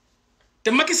te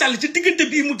Macky Sall ci diggante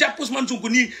bii mu jàpp Ousmane Sonko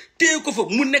nii téye ko fa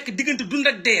mu nekk diggante dund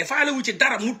ak dee faale wu ci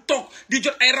dara mu toog di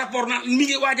jot ay rapport naan mi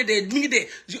ngi waaj a dee mi ngi dee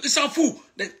il s'en fout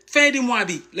de fin du mois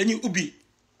bi la ñuy ubbi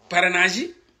parrainage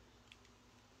yi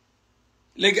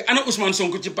léegi ana Ousmane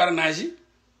Sonko ci parrainage yi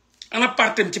ana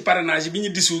partem ci parrainage yi bi ñu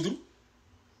dissoudre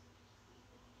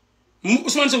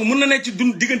Ousmane Sonko mun na nekk ci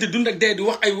diggante dund ak dee di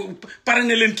wax ay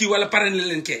parrainé leen kii wala parrainé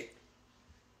leen kee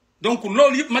donc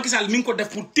loolu yëpp Macky Sall mi ngi ko def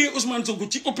pour téye Ousmane Sonko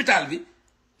ci hôpital bi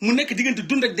mu nekk diggante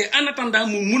dund ak dee en attendant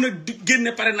mu mun a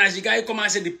génne parrainage yi gars yi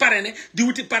commencé di parrainer di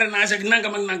wuti parrainage ak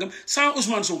nangam sans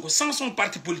Ousmane Sonko sans son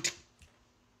parti politique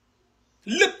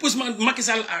lépp Ousmane Macky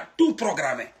Sall a tout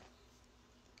programmé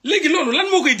léegi loolu lan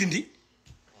moo koy dindi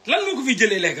lan moo ko fiy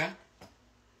jëlee les gars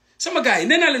sama gars yi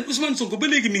nee naa leen Ousmane Sonko ba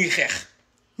léegi mi ngi xeex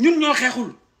ñun ñoo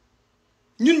xeexul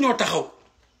ñun ñoo taxaw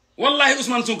wallahi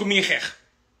Ousmane Sonko mi ngi xeex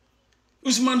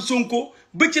Ousmane Sonko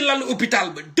ba ci lal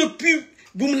hôpital ba depuis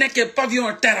bu mu nekkee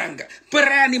pavillon Teranga ba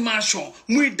réanimation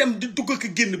muy dem di dugg ak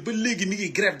génn ba léegi mi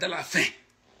ngi grève de la faim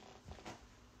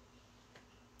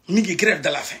mi ngi grève de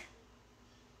la faim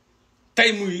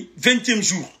tey muy 20e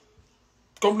jour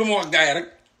comme lu ma wax gars yi rek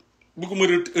bëgguma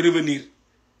revenir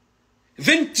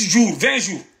 20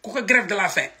 jours ku ko grève de la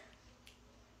faim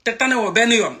te tanewoo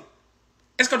benn yoon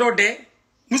est-ce que doo dee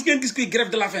mus ngeen gis kuy grève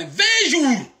de la faim 20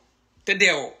 jours te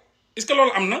deewoo est-ce que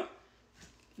loolu am na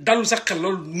dalul sax xel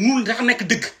loolu munul sax nekk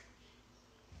dëgg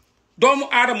doomu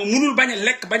aadama munul bañ a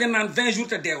lekk bañ a naan 20 jours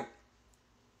te deewul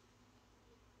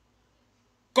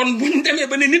kon bu ñu demee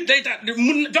ba ne nit day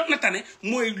mun jot na tane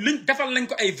mooy luñ defal nañ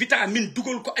ko ay vitamine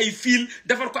dugal ko ay fil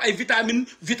defal ko ay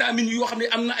vitamine yoo xam ne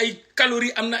am na ay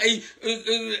calories am na ay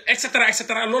et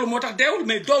cetera loolu moo tax deewul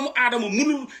mais doomu aadama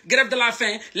munul grève de la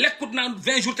faim lekkut naan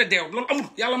 20 jours te deewul loolu amul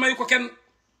yàlla mayu ko kenn.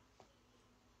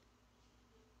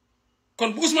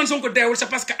 kon bu Ousmane Sonko deewul c'est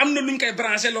parce que am na lu ñu koy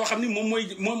branché loo xam ni moom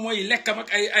mooy lekkam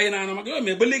ak ay naanam ak yooyu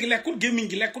mais ba léegi lekkut gémmiñ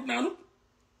gi lekkut naanut.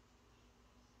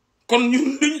 kon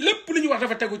ñun lépp lu ñu wax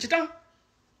dafa tegu ci temps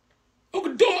donc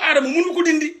doomu aadama mënu ko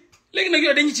dindi léegi nag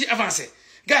yooyu dañu ci avancé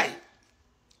gars yi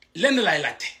lenn laay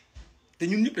laajte te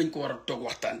ñun ñëpp dañ ko war a toog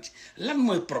waxtaan ci lan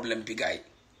mooy problème bi gars yi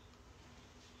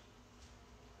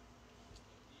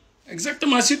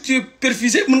exactement si tu es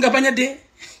perfusé mën nga bañ a dee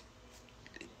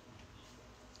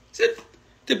c'est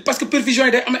parce que perfusion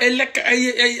yi day am ay lekk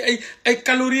ay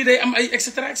calories day am ay et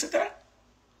cetera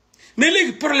mais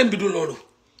léegi problème bi du loolu.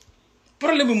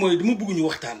 problème bi mooy dama bëgg ñu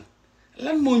waxtaan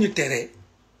lan moo ñu teree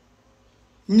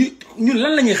ñun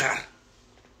lan la ñuy xaar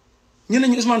ñu ne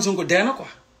ñu Ousmane Sonko dee na quoi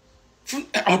fu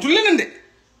amatul leneen de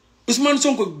Ousmane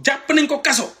Sonko jàpp nañ ko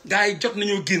kaso gars yi jot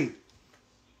nañoo génn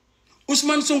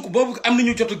Ousmane Sonko boobu am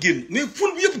nañu jot a génn mais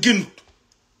ful bi yëpp génnut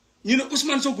ñu ne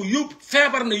Ousmane Sonko yóbbu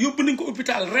feebar na yóbbu nañ ko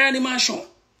hôpital réanimation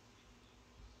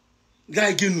gars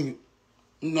yi génnuñu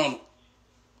noonu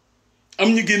am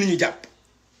ñu génn ñu jàpp.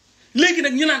 léegi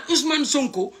nag ñu naan Ousmane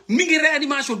Sonko mi ngi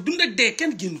réanimation dund ak dee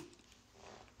kenn génnut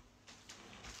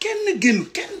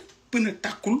kenn pën a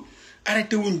tàkkul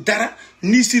arrêté wuñ dara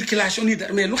ni circulation ni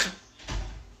dara mais lu xam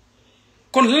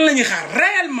kon lan la ñuy xaar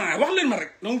réellement wax leen ma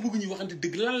rek dama bëgg ñuy waxante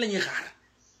dëgg lan la ñuy xaar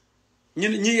ñu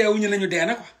yeewu ñu nañu dee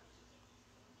na quoi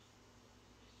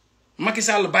Macky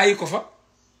Sall bàyyi ko fa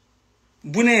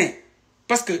bu ne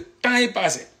parce que temps yi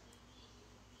passé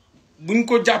buñ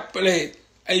ko jàppalee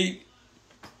ay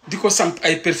di ko samp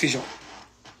ay perfusion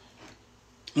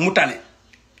mu tane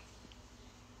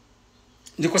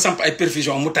di ko samp ay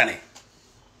perfusion mu tane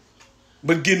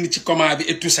ba génn ci coma bi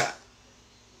et tout ça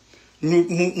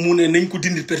mu ne nañ ko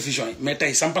dindi perfusion yi mais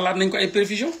tey sampalaat nañ ko ay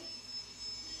perfusion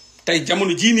tey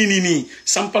jamono jii nii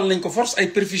sampal nañ ko force ay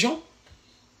perfusion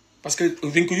parce que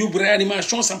dañ ko yóbbu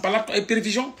réanimation sampalaat ko ay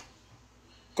perfusion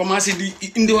commencé di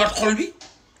indiwaat xol bi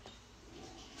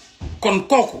kon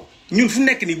kooku ñun fu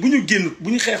nekk nii bu ñu génnut bu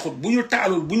ñu xeexut bu ñu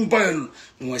taalul bu ñu boyalul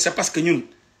mooy c'est parce que ñun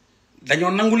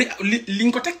dañoo nangu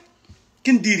liñ ko teg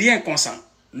qui ne dit rien consent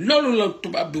loolu la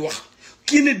tubaab bi wax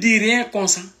qui ne dit rien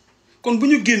consent kon bu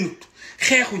ñu génnut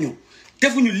xeexuñu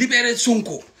defuñu libéré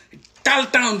Sonko taal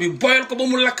temps bi boyal ko ba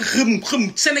mu lakk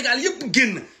xëm Sénégal yépp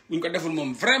génn bu ñu ko deful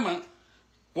moom vraiment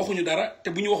waxuñu dara te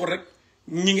bu ñu waxul rek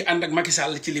ñi ngi ànd ak Macky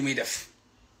Sall ci li muy def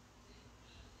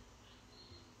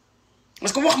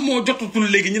parce que wax moo jotatul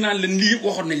léegi ñu naan leen lii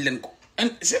waxoon nañ leen ko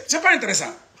c'est pas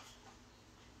intéressant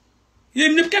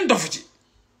yéen ñëpp kenn dofu ci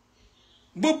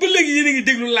boobu ba léegi yéen a ngi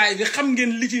déglu live bi xam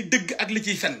ngeen li ciy dëgg ak li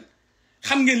ciy fen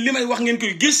xam ngeen li may wax ngeen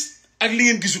koy gis ak li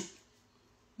ngeen gisut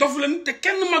dofu leen te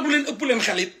kenn magu leen ëpp leen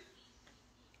xel it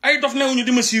ay dof newuñu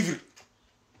di ma suivre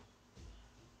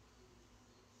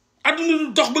adduna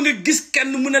du dox ba nga gis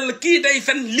kenn mu ne la kii day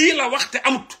fen lii la wax te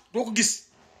amut doo ko gis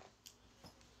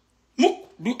mukk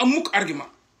du am mukk argument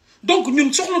donc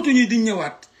ñun soxlatuñu di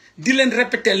ñëwaat di leen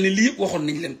répéter ne lii yëpp waxoon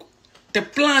nañ leen ko te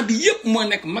plan bi yëpp moo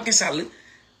nekk Macky Sall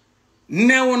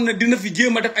neewoon na dina fi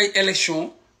jéem a def ay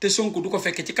élection te Sonko du ko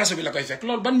fekkee ci kaso bi la koy fekk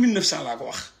loolu ban 1900 laa ko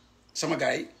wax sama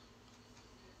gars yi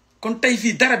kon tey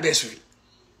fii dara beesu fi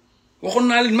waxoon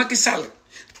naa leen Macky Sall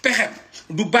pexem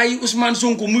du bàyyi Ousmane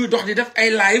Sonko muy dox di def ay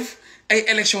live ay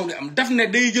élection di am daf ne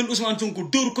day jël Ousmane Sonko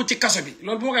dóor ko ci kaso bi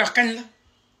loolu bu ma koy wax kañ la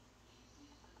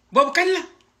boobu kañ la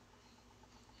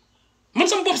man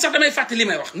sama bopp sax damay fàtte li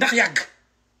may wax ndax yàgg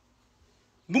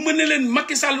bu ma ne leen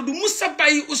Macky Sall du mus sa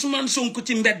bàyyi Ousmane Sonko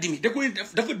ci mbedd mi da koy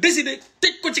def dafa décider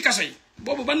tëj ko ci kaso yi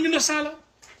boobu ban 1900 la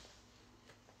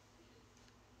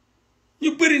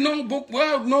ñu bëri non boobu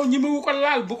waaw non ñi mu ko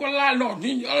laal bu ko laal non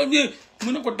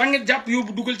mu ne ko da nga jàpp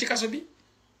yóbbu dugal ci kaso bi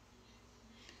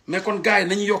mais kon gars yi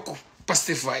nañu yokk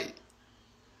Pastef waay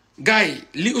gars yi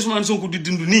li Ousmane Sonko di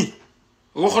dund nii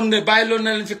waxoon ne bàyyi loolu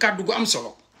na leen fi kàddu gu am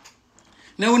solo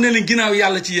ne woon na leen ginnaaw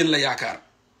yàlla ci yéen la yaakaar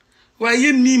waaye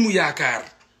yéen nii mu yaakaar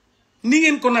ni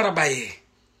ngeen ko nar a bàyyee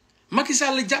Macky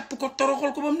Sall jàpp ko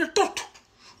toroxal ko ba mu ne tott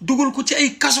dugal ko ci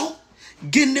ay kaso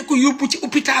génne ko yóbbu ci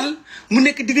hôpital mu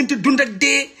nekk diggante dund ak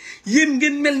dee yéen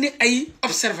ngeen mel ni ay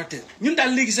observateur ñun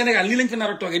daal léegi Sénégal nii lañ fi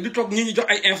nar a toogee di toog ñu jox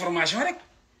ay information rek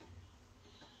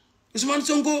Ousmane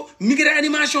Sonko mi ngi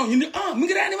réanimation ñu ne mi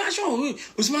ngi réanimation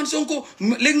Ousmane Sonko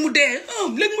léegi mu dee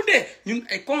léegi mu dee ñun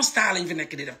ay constat lañ fi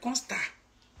nekk di def constat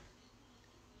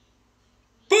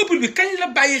peuple bi kañ la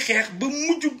bàyyi xeex ba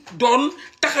mujj doon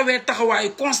taxawee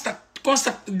taxawaayu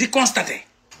di constater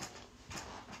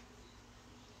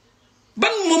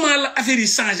ban moment la affaire yi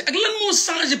changé ak lan moo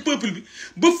changé peuple bi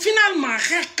ba finalement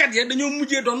xeexkat ya dañoo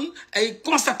mujjee doon ay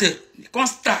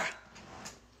constat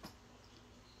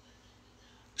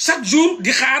chaque jour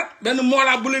di xaar benn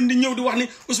moolaa bu leen di ñëw di wax ni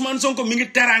Ousmane Sonko mi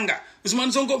ngi teranga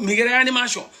Ousmane Sonko mi ngi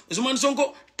réanimation Ousmane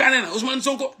Sonko tane na Ousmane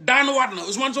Sonko daanuwaat na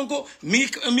Ousmane Sonko mi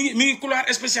ngi couloir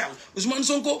spécial Ousmane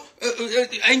Sonko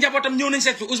ay njabootam ñëw nañ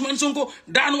seet fi Ousmane Sonko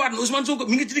daanuwaat na Ousmane Sonko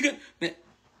mi ngi ci digg mais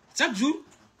chaque jour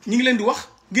ñu ngi leen di wax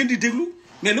ngeen di déglu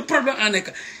mais le problème en est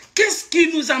que qu'est-ce qui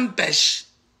nous empêche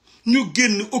ñu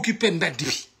génn occuper mbedd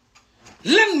bi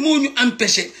lan moo ñu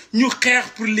empêché ñu xeex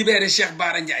pour libérer Cheikh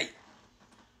Bara Ndiaye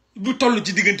bu toll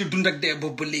ci diggante dund ak dee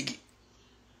boobu ba léegi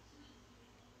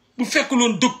bu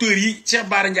fekkuloon docteur yi Cheikh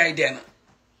Bara Ndiaye dee na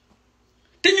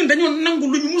te ñun dañoo nangu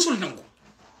lu ñu musul nangu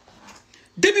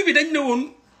début bi dañ ne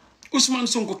woon Ousmane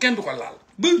Sonko kenn du ko laal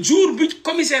ba jour bi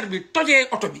commissaire bi tojee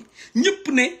oto bi ñëpp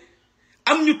ne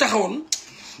am ñu taxawoon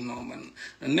non man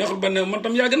neexul ba ne man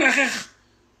tam yàgg naa xeex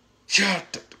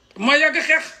ma yàgg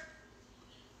xeex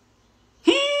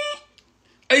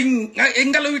ay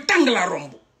ngelaw yu tàng laa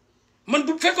romb man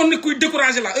bu fekkoon ne kuy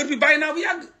découragé la heure bi bàyyi naa bu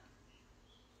yàgg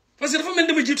parce que dafa mel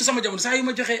dama jiitu sama jamono saa yu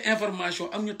ma joxee information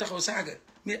am ñu taxaw saaga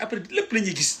mais après lépp la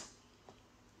ñuy gis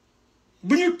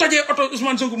bu ñu tojee oto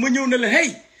Ousmane Sonko ma ñëw ne la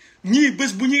hey ñii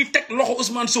bés bu ñuy teg loxo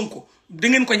Ousmane Sonko da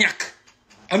ngeen ko ñàkk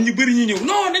am ñu bëri ñu ñëw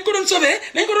non dañ ko doon sauvé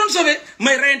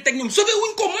may reyen teg ñoom sauvé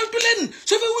wuñ ko moytu leen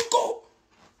sauvé wuñ ko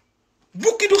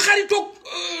bukki du xaritoog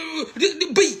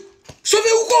bëy sauvé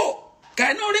wu ko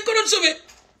kaay non dañ ko doon sauvé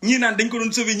ñii naan dañ ko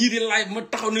doon sauvé ñii di live ma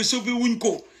taxaw ne sauvé wuñ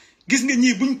ko gis nga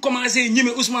ñii buñ commencé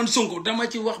ñeme Ousmane Sonko dama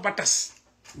ci wax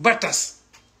ba tas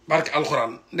barke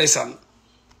alxuraan ndeysaan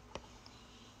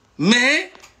mais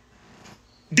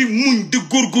di muñ di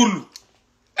góorgóorlu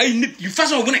ay nit yu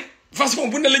façon bu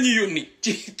ne la ñuy yónni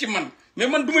ci man mais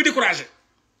man du may découragé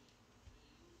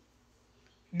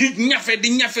di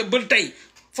ñafe ba tey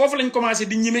foofu lañ commencé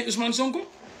di ñime Ousmane Sonko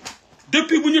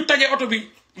depuis bu ñu tajee oto bi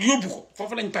yóbbu ko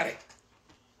foofu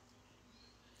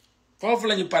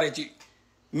lañ pare ci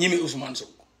ñime Ousmane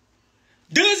Sonko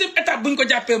deuxième étape bu ñu ko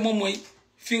jàppee moom mooy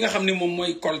fi nga xam ne moom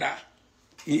mooy Kolda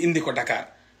ñu indi ko Dakar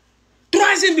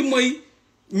troisième bi mooy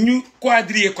ñu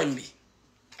quadriller koñ bi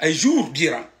ay jours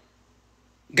durant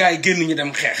gars yi génn ñu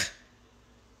dem xeex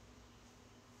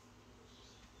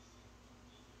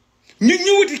ñu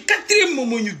ñëwati quatrième moom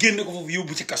mooy ñu génn ko foofu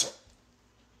yóbbu ci kaso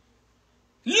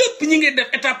lépp ñi ngi def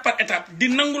étape par étape di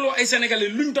nanguloo ay sénégalais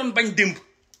luñ doon bañ démb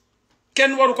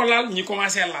kenn waru ko laal ñu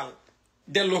commencé laal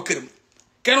delloo këram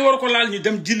kenn waru ko laal ñu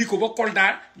dem jëli ko ba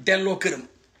Kolda delloo këram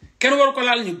kenn waru ko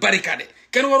laal ñu barricade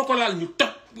kenn waru ko laal ñu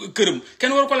toj këram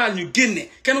kenn waru ko laal ñu génne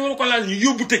kenn waru ko laal ñu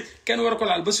yóbbu tëj kenn waru ko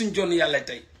laal ba suñu jonn yàlla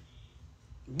tey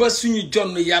ba suñu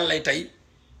jonn yàlla tey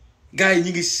gars yi ñi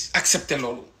ngi accepté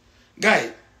loolu gars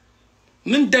yi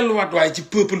nañ delluwaat waaye ci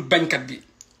peuple bañkat bi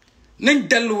nañ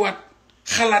delluwaat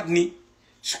xalaat ni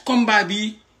su combat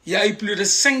bi y a eu plus de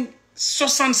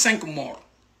 65 morts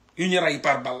yu ñu rey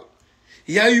par balle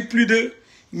y a eu plus de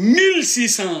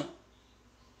 1600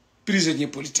 prisonniers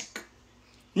politiques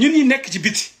ñun ñi nekk ci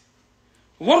biti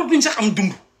waratuñ sax am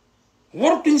dund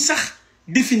waratuñ sax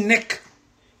di fi nekk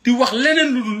di wax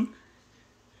leneen lu dul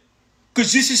que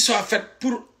justice soit faite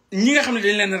pour ñi nga xam ne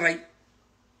dañ leen rey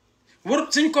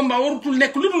warut suñu combat warutul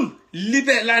nekk lu dul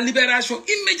la libération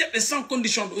immédiate et sans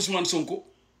condition de Ousmane Sonko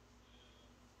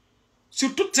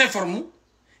sur toutes ses formes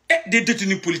et des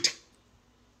détenus politiques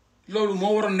loolu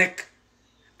moo waroon nekk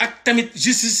ak tamit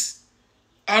justice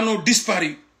à nos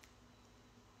disparus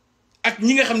ak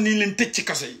ñi nga xam ne leen tëj ci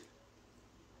kaso yi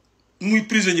muy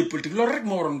prisonnier politique loolu rek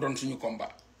moo waroon doon suñu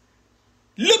combat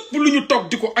lépp lu ñu toog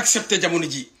di ko accepter jamono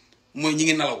ji mooy ñi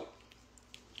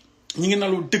ngi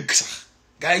nalaw dëgg sax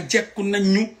gars yi jekku nañ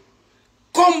ñu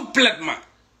complètement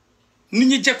nit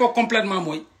ñi jekkoo complètement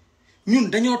mooy ñun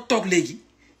dañoo toog léegi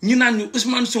ñu naan ñu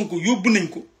Ousmane Sonko yóbbu nañ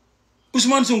ko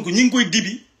Ousmane Sonko ñi ngi koy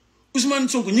dibi Ousmane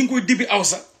Sonko ñi ngi koy dibi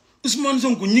awsa Ousmane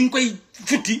Sonko ñi ngi koy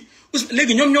futti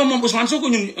léegi ñoom ñoo moom Ousmane Sonko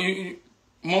ñun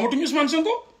moomatuñu Ousmane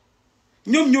Sonko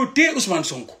ñoom ñoo téye Ousmane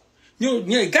Sonko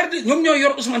ñooy garde ñoom ñoo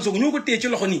yor Ousmane Sonko ñoo ko téye ci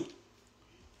loxo nii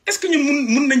est-ce que ñun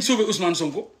mun nañ sauver Ousmane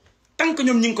Sonko tant que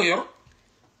ñoom ñi ngi ko yor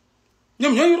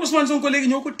ñoom ñoo yor Ousmane Sonko léegi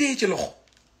ñoo ko téye ci loxo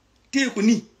téye ko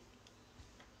nii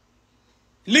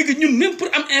léegi ñun même pour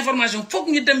am information foog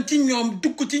ñu dem ci ñoom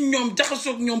dugg ci ñoom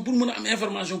jaxasoog ñoom pour mun a am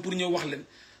information pour ñëw wax leen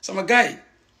sama gars yi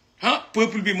ah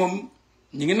peuple bi moom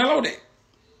ñi ngi nalaw de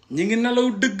ñi ngi nalaw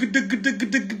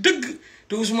dëgg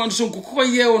te Ousmane Sonko ku ko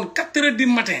yeewoon 4 heures du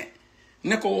matin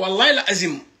ne ko wallaay la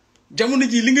azim jamono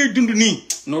ji li ngay dund nii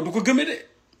non du ko gëme de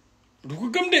du ko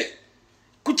gëm de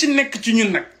ku ci nekk ci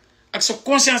ñun nag ak sa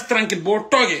conscience tranquille boo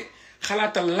toogee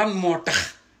xalaatal lan moo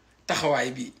tax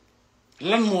taxawaay bi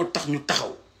lan moo tax ñu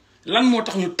taxaw lan moo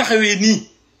tax ñu taxawee nii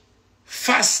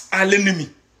face à l'ennemi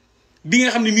bi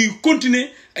nga xam ne mi ngi continuer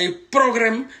ay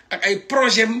programme ak ay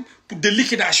projet pour de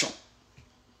liquidation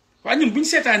waaye ñun bu ñu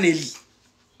seetaanee lii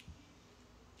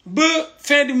ba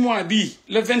fin du mois bii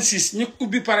le 26 ñu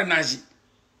ubbi parrainage yi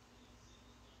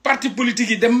parti politique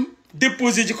yi dem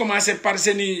déposer ci commencer par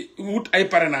seeni wut ay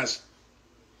parrainage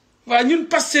waaye ñun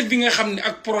Pastef bi nga xam ne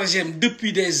ak projet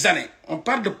depuis des années on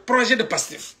parle de projet de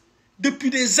Pastef depuis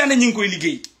des années ñu ngi koy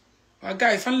liggéey waa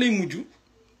gars yi fan lay mujj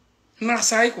naax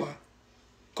saay quoi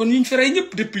kon ñu fi rey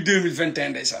ñëpp depuis 2021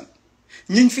 ndeysaan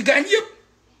ñu fi gaañ yëpp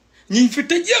ñu fi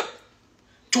tëj yëpp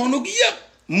coono gi yëpp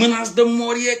menace de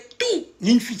mort yeeg tout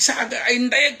ñu fi saaga ay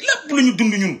ndey ak lépp lu ñu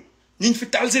dund ñun ñu fi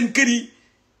taal seen kër yi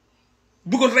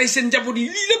bëggoon rey seen njaboot yi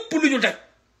lii lépp lu ñu daj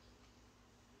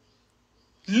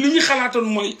lu ñu xalaatoon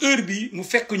mooy heure bi mu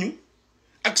fekk ñu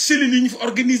ak cellules yi ñu fi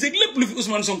organisé ak lépp lu fi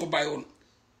Ousmane Sonko bàyyi woon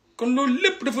kon loolu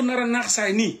lépp dafa nar a naax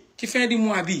saay nii ci fin du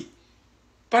mois bii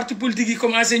parti politique yi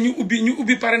commencé ñu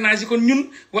ubbi parrainage yi kon ñun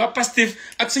waa Pastef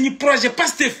ak suñu projet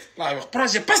Pastef laa wax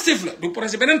projet Pastef la du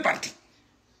projet beneen parti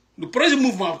du projet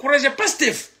mouvement projet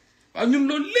Pastef waaw ñun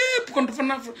loolu lépp kon dafa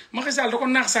naax Macky Sall da ko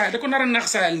naax saay da ko nar a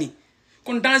naax saayal nii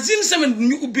kon dans une semaine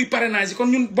ñu ubbi parrainage yi kon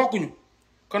ñun bokkuñu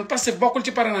kon Pastef bokkul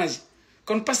ci parrainage yi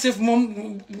kon Pastef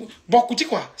moom bokku ci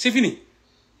quoi c'est fini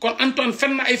kon Antoine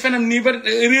fen na ay fenam nii ba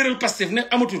réeral Pastef ne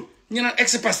amatul ñu naan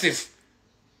ex Pastef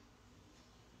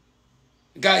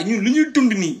gars yi ñun lu ñuy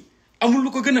dund nii amul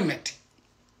lu ko gën a metti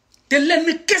te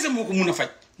lenn kese moo ko mun a faj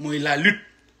mooy la lutte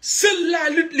seule la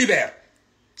lutte libère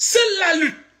seule la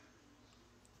lutte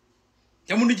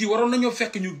jamono ji waroon nañoo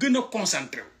fekk ñu gën a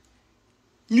concentré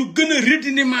ñu gën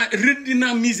a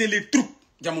redynamiser les troupes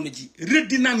jamono ji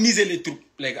redynamiser les troupes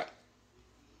les gars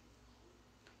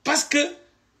parce que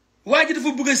waa ji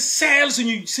dafa bëgg a seeyal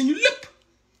suñu lépp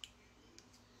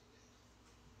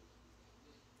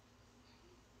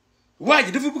waa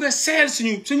ji dafa bëgg a seeyal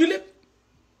suñu lépp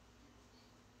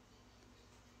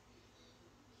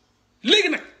léegi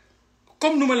nag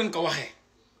comme nu ma leen ko waxee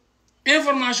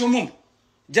information moom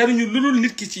jaruñu lu dul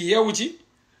nit ki ci yeewu ci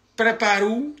préparé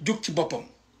wu jóg ci boppam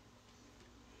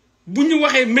bu ñu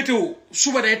waxee météo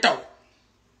suba day taw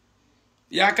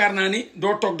yaakaar naa ni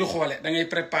doo toog di xoole da ngay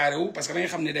préparé wu parce que da ngay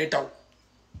xam ne day taw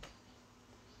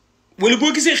wala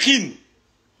boo gisee xiin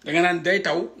da nga naan day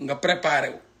taw nga préparé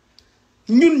wu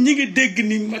ñun ñi ngi dégg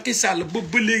ni Macky Sall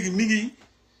ba léegi mi ngi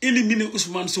éliminer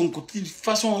Ousmane Sonko ci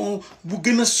façon bu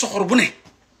gën a soxor bu ne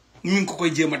mi ngi ko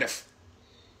koy jéem a def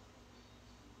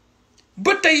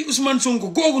ba tey Ousmane Sonko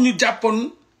googu ñu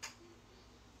jàppoon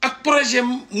ak projet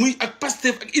muy ak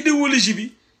Pastef ak idéologie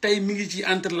bi tey mi ngi ci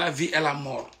entre la vie et la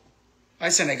mort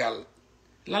ay Sénégal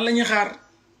lan la ñuy xaar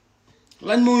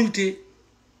lan moo ñu téye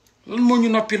lan moo ñu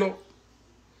noppiloo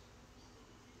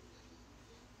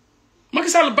Macky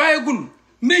Sall bàyyagul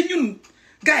mais ñun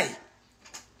gars yi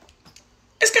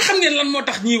est-ce que xam ngeen lan moo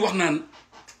tax ñuy wax naan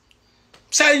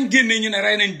saa yu ñu génnee ñu ne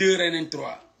rey nañ 2 rey nañ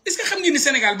 3 est-ce que xam ngeen ni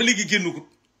Sénégal ba léegi génnagut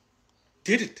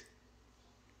déedéet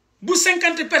bu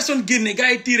 50 personnes génnee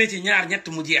gars yi tiire ci ñaar ñett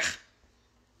mu jeex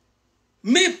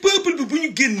mais peuple bi bu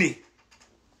ñu génnee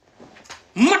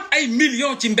mat ay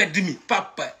millions ci mbedd mi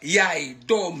papa yaay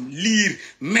doom liir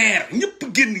mère ñëpp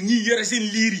génn ñiy yore seen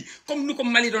liir yi comme ni ko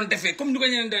Mali doon defee comme ni ko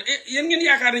ñeneen def yéen ngeen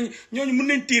yaakaar nañ ñooñu mën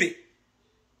nañ tiire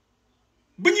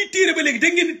ba ñuy tiire ba léegi da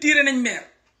ngeen di tiire nañ maire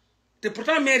te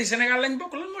pourtant maire yi Sénégal lañ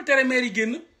bokk lan moo tere maire yi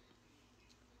génn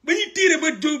ba ñuy tiire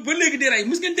ba léegi di rey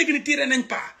mus ngeen dégg ni tiire nañ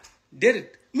paa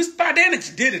déedéet mus paa dee na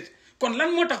ci déedéet kon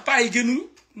lan moo tax paa yi génnuñu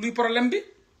luy problème bi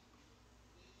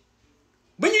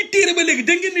ba ñuy tiire ba léegi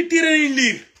da ngeen ni tiire nañ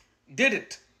liir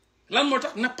déedéet lan moo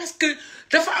tax na parce que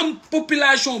dafa am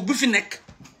population bu fi nekk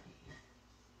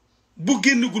bu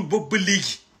génnagul boobu ba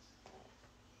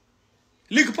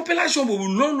léegi population boobu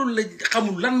loolu la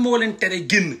xamul lan moo leen tere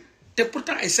génn te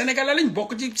pourtant ay sénégalais lañ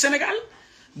bokk ci Sénégal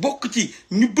bokk ci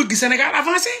ñu bëgg Sénégal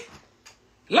avancé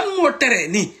lan moo tere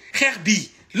ni xeex bii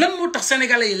lan moo tax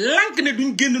sénégalais yi lànk ne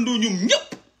duñ génnandoo ñoom ñëpp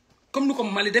comme ni ko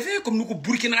Mali defee comme ni ko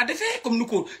Burkina defee comme ni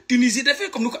ko Tunisie defee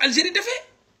comme ni ko Algérie defee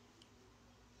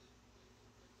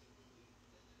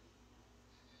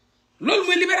loolu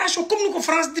mooy libération comme ni ko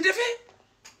France di defee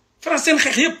France seen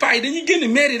xeex yëpp paa yi dañuy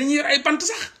génn maire yi dañuy yor ay bant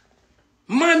sax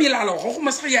maam yi laa la wax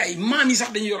waxuma sax yaay maam yi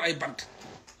sax dañuy yor ay bant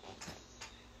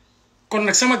kon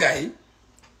nag sama gars yi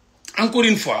encore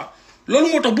une fois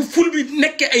loolu moo tax bu ful bi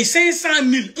nekkee ay 500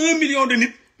 000 1 million de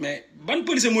nit mais ban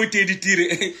policier mooy téye di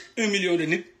tirer 1 million de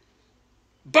nit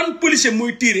ban policier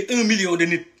mooy tirer 1 million de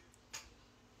nit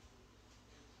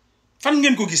fan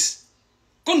ngeen ko gis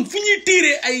kon fu ñuy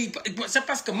tirer ay c'est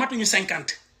parce que matuñu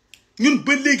 50 ñun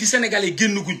ba léegi sénégalais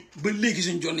génn guñ ba léegi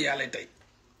suñ jonn yàlla tey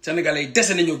sénégalais yi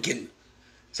dese nañoo génn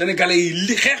sénégalais yi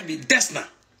li xeex bi des na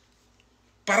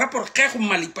par rapport xeexu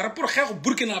Mali par rapport xeexu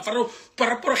Burkina par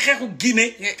rapport xeexu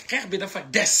Guinée xeex bi dafa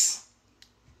des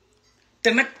te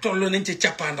nag tolloo nañ ci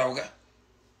càppaandaw ga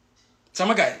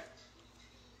sama gars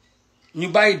yi ñu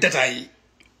bàyyi détails yi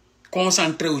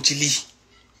concentré wu ci lii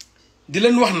di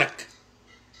leen wax nag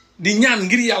di ñaan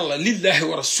ngir yàlla lillahi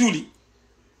wa rasuli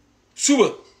suba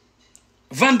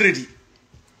vendredi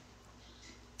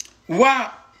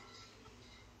waa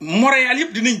Montréal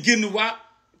yëpp dinañ génn waa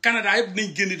Canada yëpp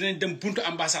dinañ génn dinañ dem buntu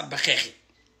ambassade ba xeexi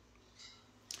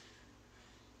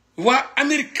waa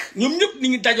Amérique ñoom ñëpp ni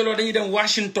ngi dajaloo dañuy dem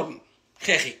Washington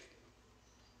xeexi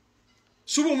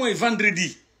suba mooy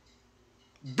vendredi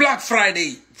Black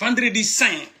Friday vendredi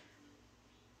saint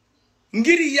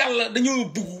ngir yàlla dañoo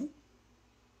bugg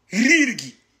riir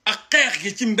gi ak xeex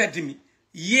gi ci mbedd mi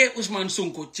yee Ousmane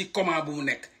Sonko ci coma bu mu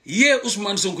nekk yee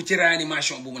Ousmane Sonko ci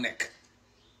réanimation bu mu nekk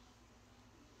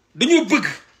dañoo bëgg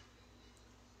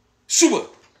suba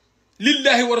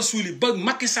lillahi wa rasuli ba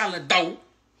Macky Sall daw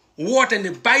woote ne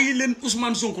bàyyi leen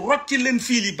Ousmane Sonko rocci leen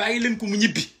fii li bàyyi leen ko mu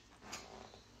ñibbi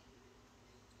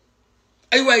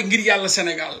ay waay ngir yàlla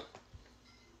Sénégal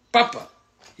papa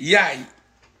yaay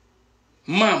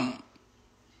maam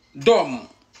doom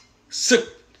sët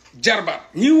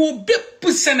jarbaat ñi woo bépp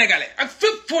sénégalais ak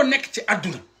fépp foo nekk ci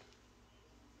àdduna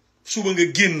suba nga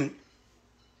génn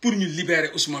pour ñu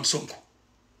libérer Ousmane Sonko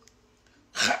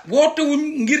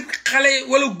wootewuñ ngir xale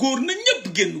wala góor na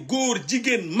ñëpp génn góor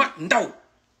jigéen mag ndaw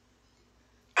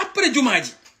après jumaa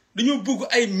ji dañoo bëgg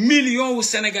ay millions wu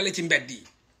sénégalais ci mbedd yi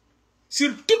sur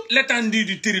toute l'étendue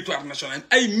du territoire national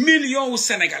ay millions wu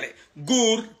sénégalais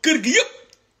góor kër gi yëpp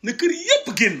na kër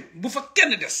yëpp génn bu fa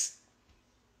kenn des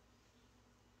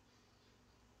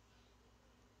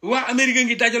waa Amérique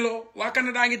ngi dajaloo waa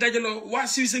Canada ngi dajaloo waa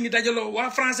Suisse ngi dajaloo waa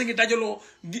France ngi dajaloo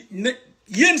ne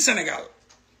yéen Sénégal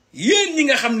yéen ñi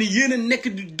nga xam ni yéen a nekk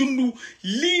di dund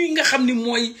lii nga xam ni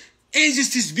mooy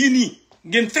injustice bii nii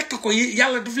ngeen fekk ko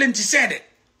yàlla daf leen ci seede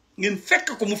ngeen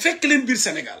fekk ko mu fekk leen biir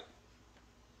Sénégal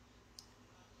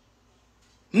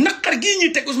naqar gii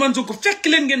ñuy teg Ousmane Sonko fekk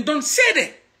leen ngeen doon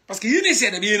seede parce que yéenay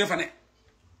seede bi yéen a fa ne.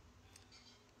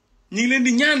 ñu ngi leen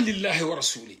di ñaan lillahi wa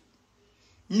rasuli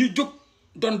ñu jóg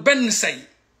doon benn say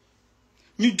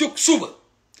ñu jóg suba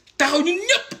taxaw ñun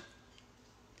ñëpp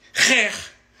xeex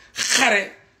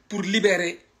xare pour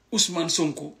libérer Ousmane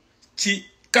Sonko ci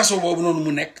kaso boobu noonu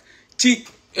mu nekk ci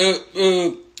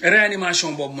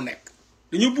réanimation boobu mu nekk.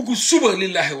 dañoo bëgg suba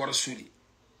lillahi wa rasuli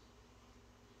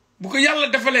bu ko yàlla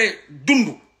defalee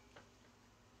dund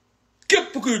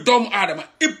képp kuy doomu aadama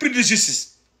épris de justice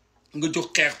nga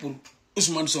jóg xeex pour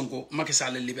Ousmane Sonko Macky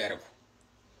Sall libéré ko.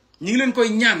 ñu ngi leen koy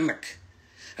ñaan nag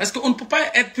parce que on ne peut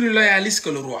pas être plus loyaliste que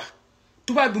le roi.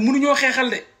 tubaab bi mënuñoo xeexal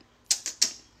de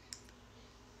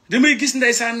damay gis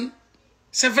ndeysaan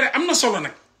c'est vrai am na solo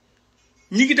nag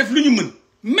ñi ngi def lu ñu mën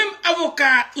même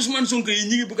avocat Ousmane Sonko yi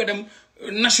ñi ngi bëgg a dem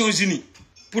Nations Unies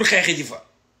pour xeexi ji fa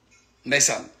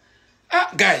ndeysaan. ah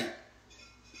gars yi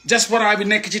diaspora bi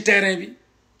nekk ci terrain bi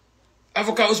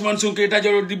avocat Ousmane Sonko yi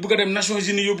dajaloo di bëgg a dem Nations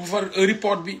Unies yóbbu fa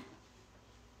report bi.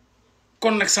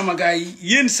 kon nag sama gars yi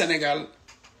yéen Sénégal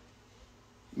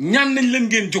ñaan nañ leen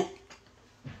ngeen jóg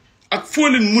ak foo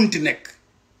leen munti nekk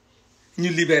ñu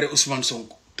libérer Ousmane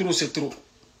Sonko. trop c'est trop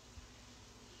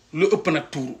lu ëpp nag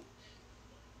tuuru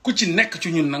ku ci nekk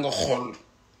ci ñun na nga xool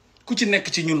ku ci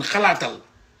nekk ci ñun xalaatal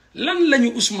lan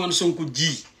lañu Ousmane Sonko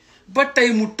ji ba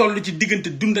tey mu toll ci diggante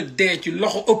dund ak dee ci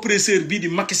loxo oppresseur bii di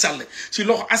Macky Sall ci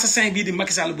loxo assassin bii di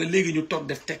Macky Sall ba léegi ñu toog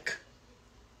def tekk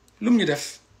lu mu ñu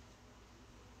def.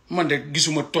 man de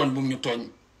gisuma tooñ bu mu ñu tooñ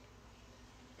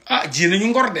ah ji nañu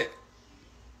ngor de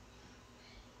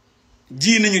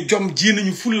ji nañu jom ji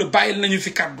nañu fulla bàyyil nañu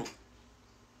fi kàddu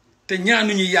te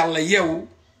ñaanuñu yàlla yeewu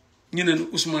ñu ne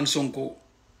Ousmane Sonko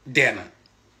dee na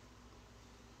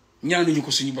ñaanuñu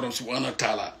ko suñu borom subhanahu wa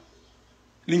taala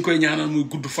liñ koy ñaanal muy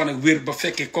gudd fan ak wér ba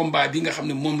fekkee combat bi nga xam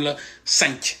ne moom la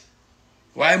sanc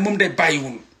waaye moom de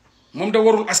bàyyiwul moom de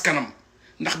warul askanam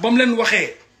ndax ba mu leen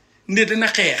waxee ne dina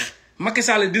xeex Macky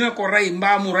Sall dina ko rey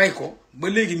mbaa mu rey ko ba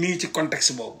léegi mi ngi ci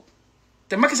contexte boobu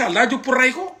te Macky Sall daa jóg pour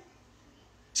rey ko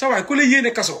sa waay ku la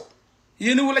yéene kaso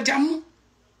yéene wala jàmm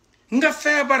nga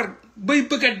feebar bay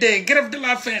bëgg a dee grève de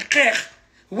la faim xeex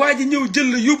waa ji ñëw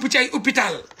jël la yóbbu ci ay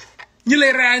hôpital ñi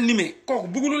lay réanimer kooku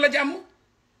bëggulu la jàmm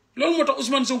loolu moo tax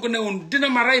Ousmane Sonko ne woon dina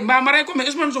ma rey mbaa ma rey ko mais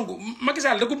Ousmane Sonko Macky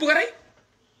Sall da ko bëgg a rey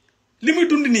li muy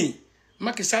dund nii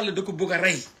Macky Sall da ko bëgg a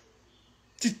rey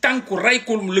ci tànku rey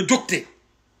ko la jógte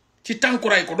ci tànku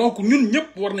rey ko donc ñun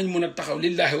ñëpp war nañ mën a taxaw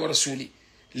lillahi wa rasuli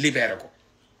libéré ko.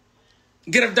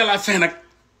 grève de la faim nag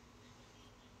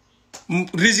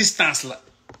résistance la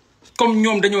comme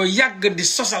ñoom dañoo yàgg di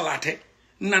sosalaate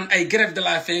naan ay grève de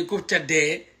la faim ku ca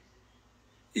dee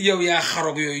yow yaa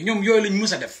xaroog yooyu ñoom yooyu lañ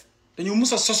mus a def dañoo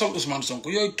mus a sosal Ousmane Sonko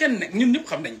yooyu kenn nekk ñun ñëpp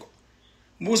xam nañ ko.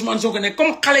 bu Ousmane Sonko ne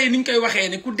comme xale yi ni ñu koy waxee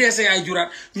ne ku dee sa yaay juraat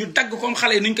ñu dagg comme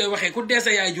xale yi ni ñu koy waxee ku dee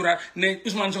sa yaay juraat ne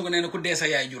Ousmane Sonko nee na ku dee sa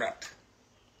yaay juraat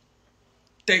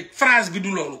te phrase bi du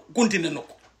loolu continué na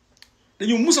ko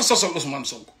dañoo mus a sosal Ousmane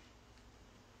Sonko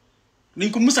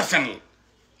dañ ko mus a fenal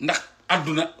ndax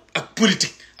àdduna ak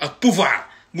politique ak pouvoir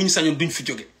bu ñu sañoon duñ fi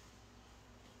jóge.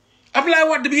 Abdoulaye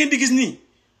Wade bi ngeen di gis nii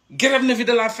grève na fi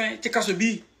de la faim ci kaso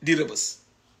bii di Rebeuss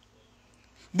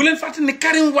bu leen fàtte ne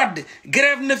Karim Wade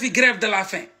grève na fi grève de la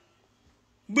faim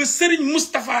ba Serigne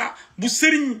Moustapha bu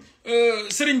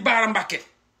Serigne Bara Mbacké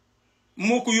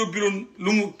moo ko yóbbiloon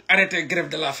lu mu arrêté grève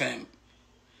de la faim.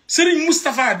 Serigne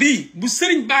Moustapha bii bu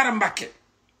Serigne Bara Mbacké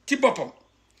ci boppam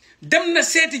dem na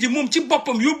seeti ji moom ci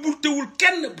boppam yóbbutewul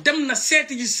kenn dem na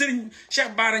seeti ji Serigne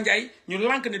Cheikh Bara Ndiaye ñu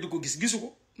lànk ne di ko gisu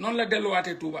ko noonu la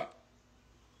delluwaatee Touba.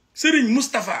 Serigne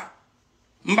Moustapha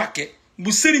Mbacké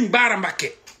bu Serigne Bara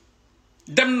Mbacké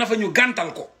dem na fa ñu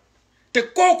gàntal ko te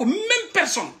kooku même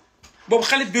personne boobu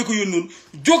xalif bee ko yónnoon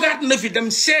jógaat na fi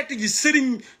dem seeti ji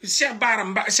Serigne Cheikh Bara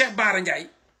Ndiaye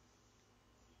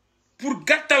pour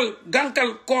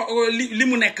gànkal ko li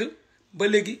mu nekk ba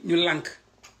léegi ñu lànk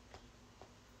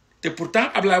te pourtant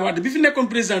Abdoulaye Wade bi fi nekkoon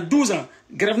président 12 ans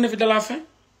grève na fi de la faim.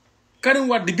 Karim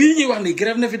Wade bii ñuy wax ni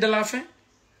grève na fi de la faim.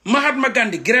 Mahatma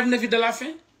Gandhi grève na fi de la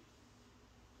faim.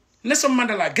 Nelson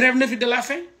Mandela grève na fi de la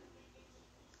faim.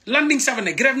 Landing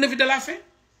Savané grève na fi de la faim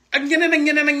ak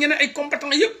ñeneen ay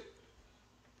combattants yëpp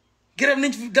grève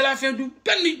nañ fi de la faim du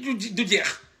benn du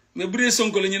jeex mais bu dee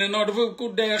Sonko la ñu ne non dafa ko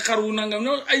dee xaru nangam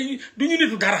non ay du ñu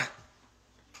nitu dara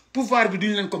pouvoir bi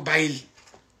duñu leen ko bàyyil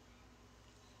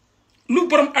lu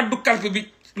borom addu kalpe bi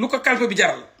lu ko kalpe bi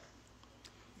jaral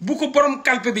bu ko borom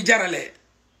kalpe bi jaralee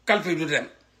kalpe bi du dem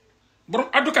borom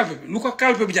addu kalpe bi lu ko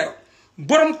kalpe bi jaral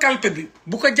borom kalpe bi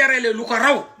bu ko jaralee lu ko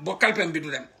raw boo kalpem bi du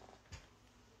dem.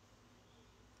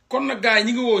 kon nag gars yi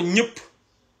ñi ngi woo ñëpp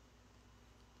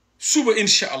suba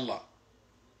incha allah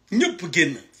ñëpp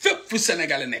génn fépp fu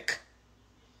Sénégalais nekk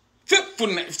fépp fu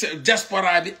ne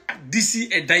diaspora bi ak d'ici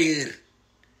et d'ailleurs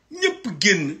ñëpp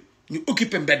génn ñu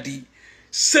occupé mbedd yi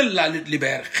seule la lutte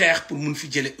libère xeex pour mun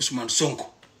fi jële Ousmane Sonko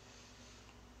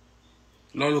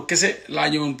loolu kese laa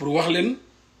ñëwoon pour wax leen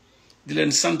di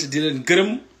leen sant di leen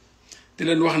gërëm di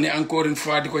leen wax ni encore une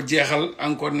fois di ko jeexal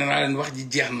encore nee naa leen wax ji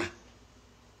jeex na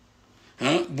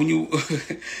bu ñu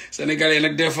sénégalais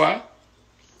nag des fois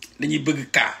dañuy bëgg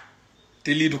kaa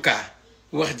te lii du kaa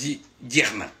wax ji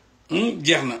jeex na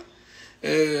jeex na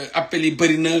appel yi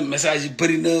bëri na message yi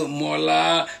bëri na moo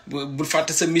laa bul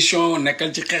fàtte sa mission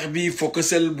nekkal ci xeex bi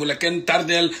focusal bu la kenn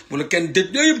tardeel bu la kenn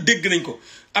dégg yooyu yëpp dégg nañ ko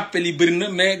appel yi bëri na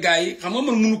mais gars yi xam nga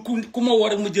man munu ku ma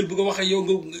war ak ma jël bëgg a wax ak yow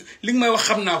nga li nga may wax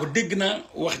xam naa ko dégg naa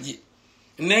wax ji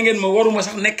nee ngeen ma waruma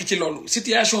sax nekk ci loolu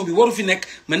situation bi waru fi nekk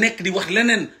ma nekk di wax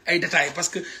leneen ay détails parce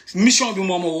que mission bi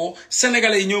moo ma woo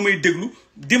sénégalais yi ñoo may déglu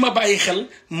di ma bàyyi xel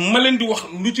ma leen di wax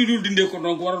lu ci dul dindee ko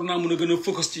donc waroon naa mën a gën a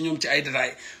focus ci ñoom ci ay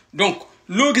détails donc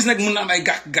loo gis nag mun na am ay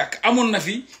gàkk-gàkk amoon na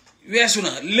fi weesu na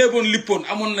léeboon lippoon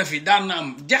amoon na fi daan na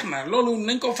am jeex na loolu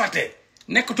nañ ko fàttee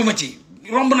nekkatuma ci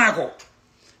romb naa ko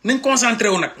nañ concentré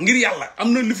wu nag ngir yàlla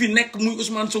am na lu fi nekk muy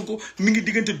Ousmane Sonko mi ngi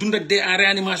diggante dund ak dee en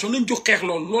réanimation nañ jox xeex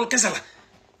loolu kese la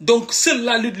donc seule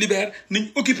la lutte libère nañ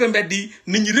occuper mbedd yi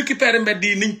nañ récupérer mbedd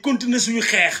yi nañ continuer suñu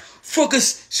xeex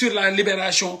focus sur la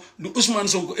libération de Ousmane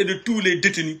Sonko et de tous les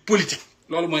détenus politiques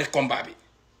loolu mooy combat bi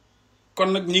kon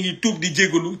nag ñi ngi tuub di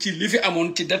jégalu ci li fi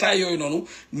amoon ci détail yooyu noonu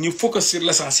ñu focus sur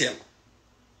l'essentiel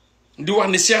di wax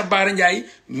ni Cheikh Bara Ndiaye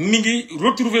mi ngi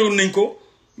retrouvé woon nañ ko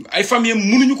ay famille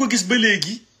mënuñu ko gis ba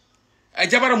léegi ay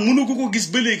jabaram mënu ko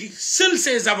gis ba léegi seuls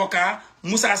ses avocats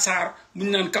Moussa Sarr bu ñu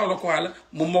naan Kaolack la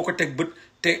moom moo ko teg bët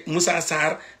te Moussa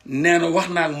Sarr nee na wax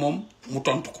naa ak moom mu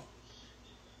tontu ko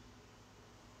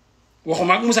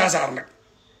waxuma ak Moussa Sarr nag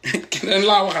keneen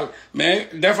laa waxal mais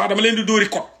des fois dama leen di dóori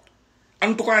kot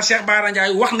en tout cas Cheikh Bara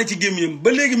Ndiaye wax na ci gémmiñam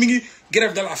ba léegi mi ngi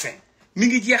grève de la faim mi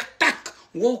ngi jeex tàkk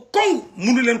wow koŋ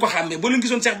mënu leen ko xàmmee boo leen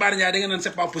gisoon Cheikh Bara Ndiaye da nga naan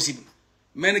c'est pas possible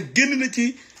mais nag génn na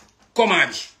ci coma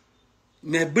bi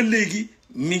mais ba léegi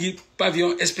mi ngi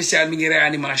pavillon spécial mi ngi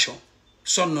réanimation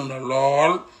sonn na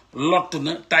lool lott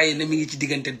na tàyyi na mi ngi ci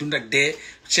diggante dund ak dee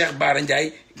Cheikh Bara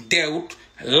Ndiaye deewut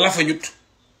lafañut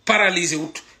paralysé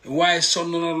wut waaye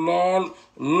sonn na lool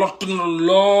lott na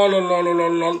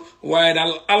lool waaye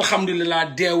daal alhamdulilah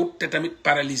deewut te tamit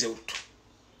paralysé wut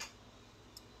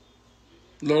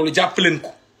loolu jàpp leen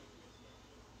ko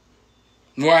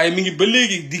waaye mi ngi ba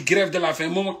léegi di grève de la faim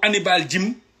moom ak Hannibal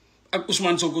Djim ak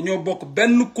Ousmane Sonko ñoo bokk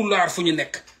benn couloir fu ñu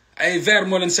nekk ay verre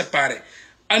moo leen séparé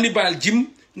Hannibal Djim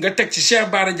nga teg ci Cheikh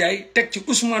Bara Ndiaye teg ci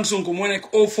Ousmane Sonko moo nekk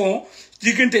au fond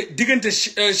diggante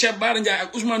Cheikh Bara Ndiaye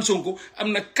ak Ousmane Sonko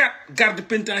am na 4 gardes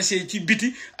pénitentiaires ci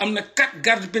biti am na 4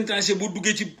 gardes pénitentiaires boo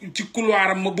duggee ci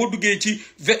couloir am boo duggee ci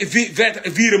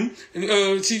viram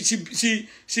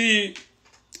si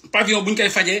pavillon bu ñu koy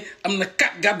fajee am na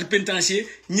 4 gardes pénitentiaires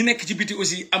ñi nekk ci biti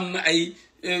aussi am na ay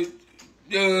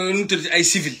nu tudd ay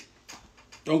civil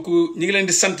donc ñi ngi leen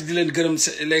di sant di leen gërëm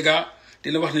les gars di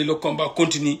leen wax ni le combat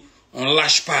continue on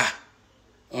lâche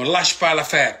pas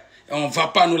l'affaire et on va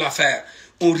pas nous la faire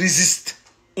on résiste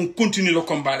on continue le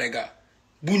combat les gars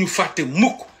bu ñu fàtte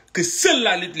mukk que seule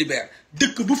la lutte libère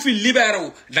dëkk bu fi libéré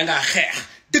wu dangaa xeex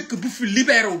dëkk bu fi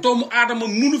libéré wu doomu aadama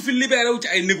munu fi libéré wu ci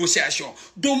ay négociation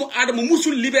doomu aadama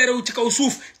musul libéré wu ci kaw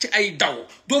suuf ci ay daw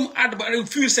doomu aadama ay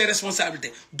fuir ses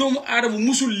responsabilités doomu aadama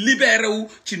musul libéré wu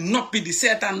ci noppi di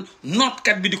seetaan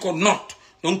nootkat bi di ko noot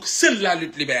donc seule la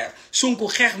lutte libère Sonko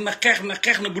xeex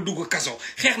na ba dugg kaso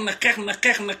xeex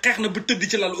na ba tëdd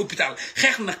ci lal hôpital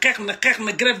xeex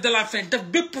na grève de la faim def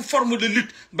bépp forme de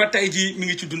lutte ba tey jii mi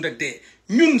ngi ci dund ak dee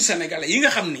ñun sénégalais yi nga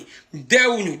xam ni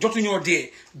deewuñu jotuñoo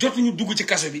dee jotuñu dugg ci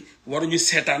kaso bi waruñu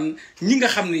seetaan ñi nga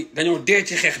xam ni dañoo dee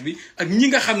ci xeex bi ak ñi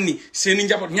nga xam ni seeni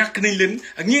njaboot ñàkk nañ leen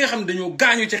ak ñi nga xam ni dañoo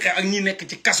gaañu ci xeex ak ñi nekk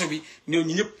ci kaso bi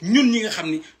ñooñu ñëpp ñun ñi nga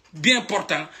xam ni bien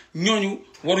important ñooñu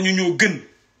waruñu ñoo gën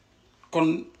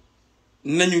kon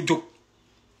nañu jóg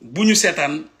bu ñu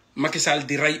seetaan Macky Sall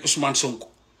di rey Ousmane Sonko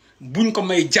buñ ko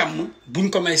may jàmm buñ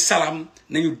ko may salaam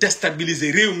nañu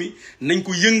déstabiliser réew mi nañ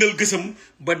ko yëngal gësam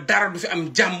ba dara du fi am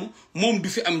jàmm moom du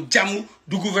fi am jàmm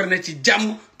du gouverner ci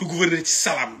jàmm du gouverner ci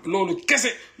salaam loolu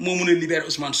kese moo mën a libérer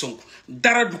Ousmane Sonko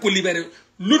dara du ko libérer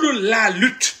lu dul la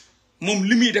lutte moom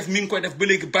li muy def mi ngi koy def ba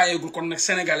léegi bàyyeegul kon nag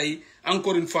sénégalais yi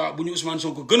encore une fois bu ñu Ousmane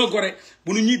Sonko gën a gore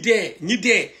bu ñu ñi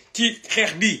dee ci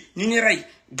xeex bi ñu rey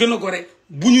gën a gore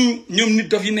bu ñu ñoom nit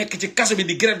dof yi nekk ci kaso bi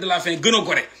di grève de la faim gën a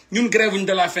gore ñun grève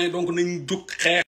de la faim donc nañ jóg xeex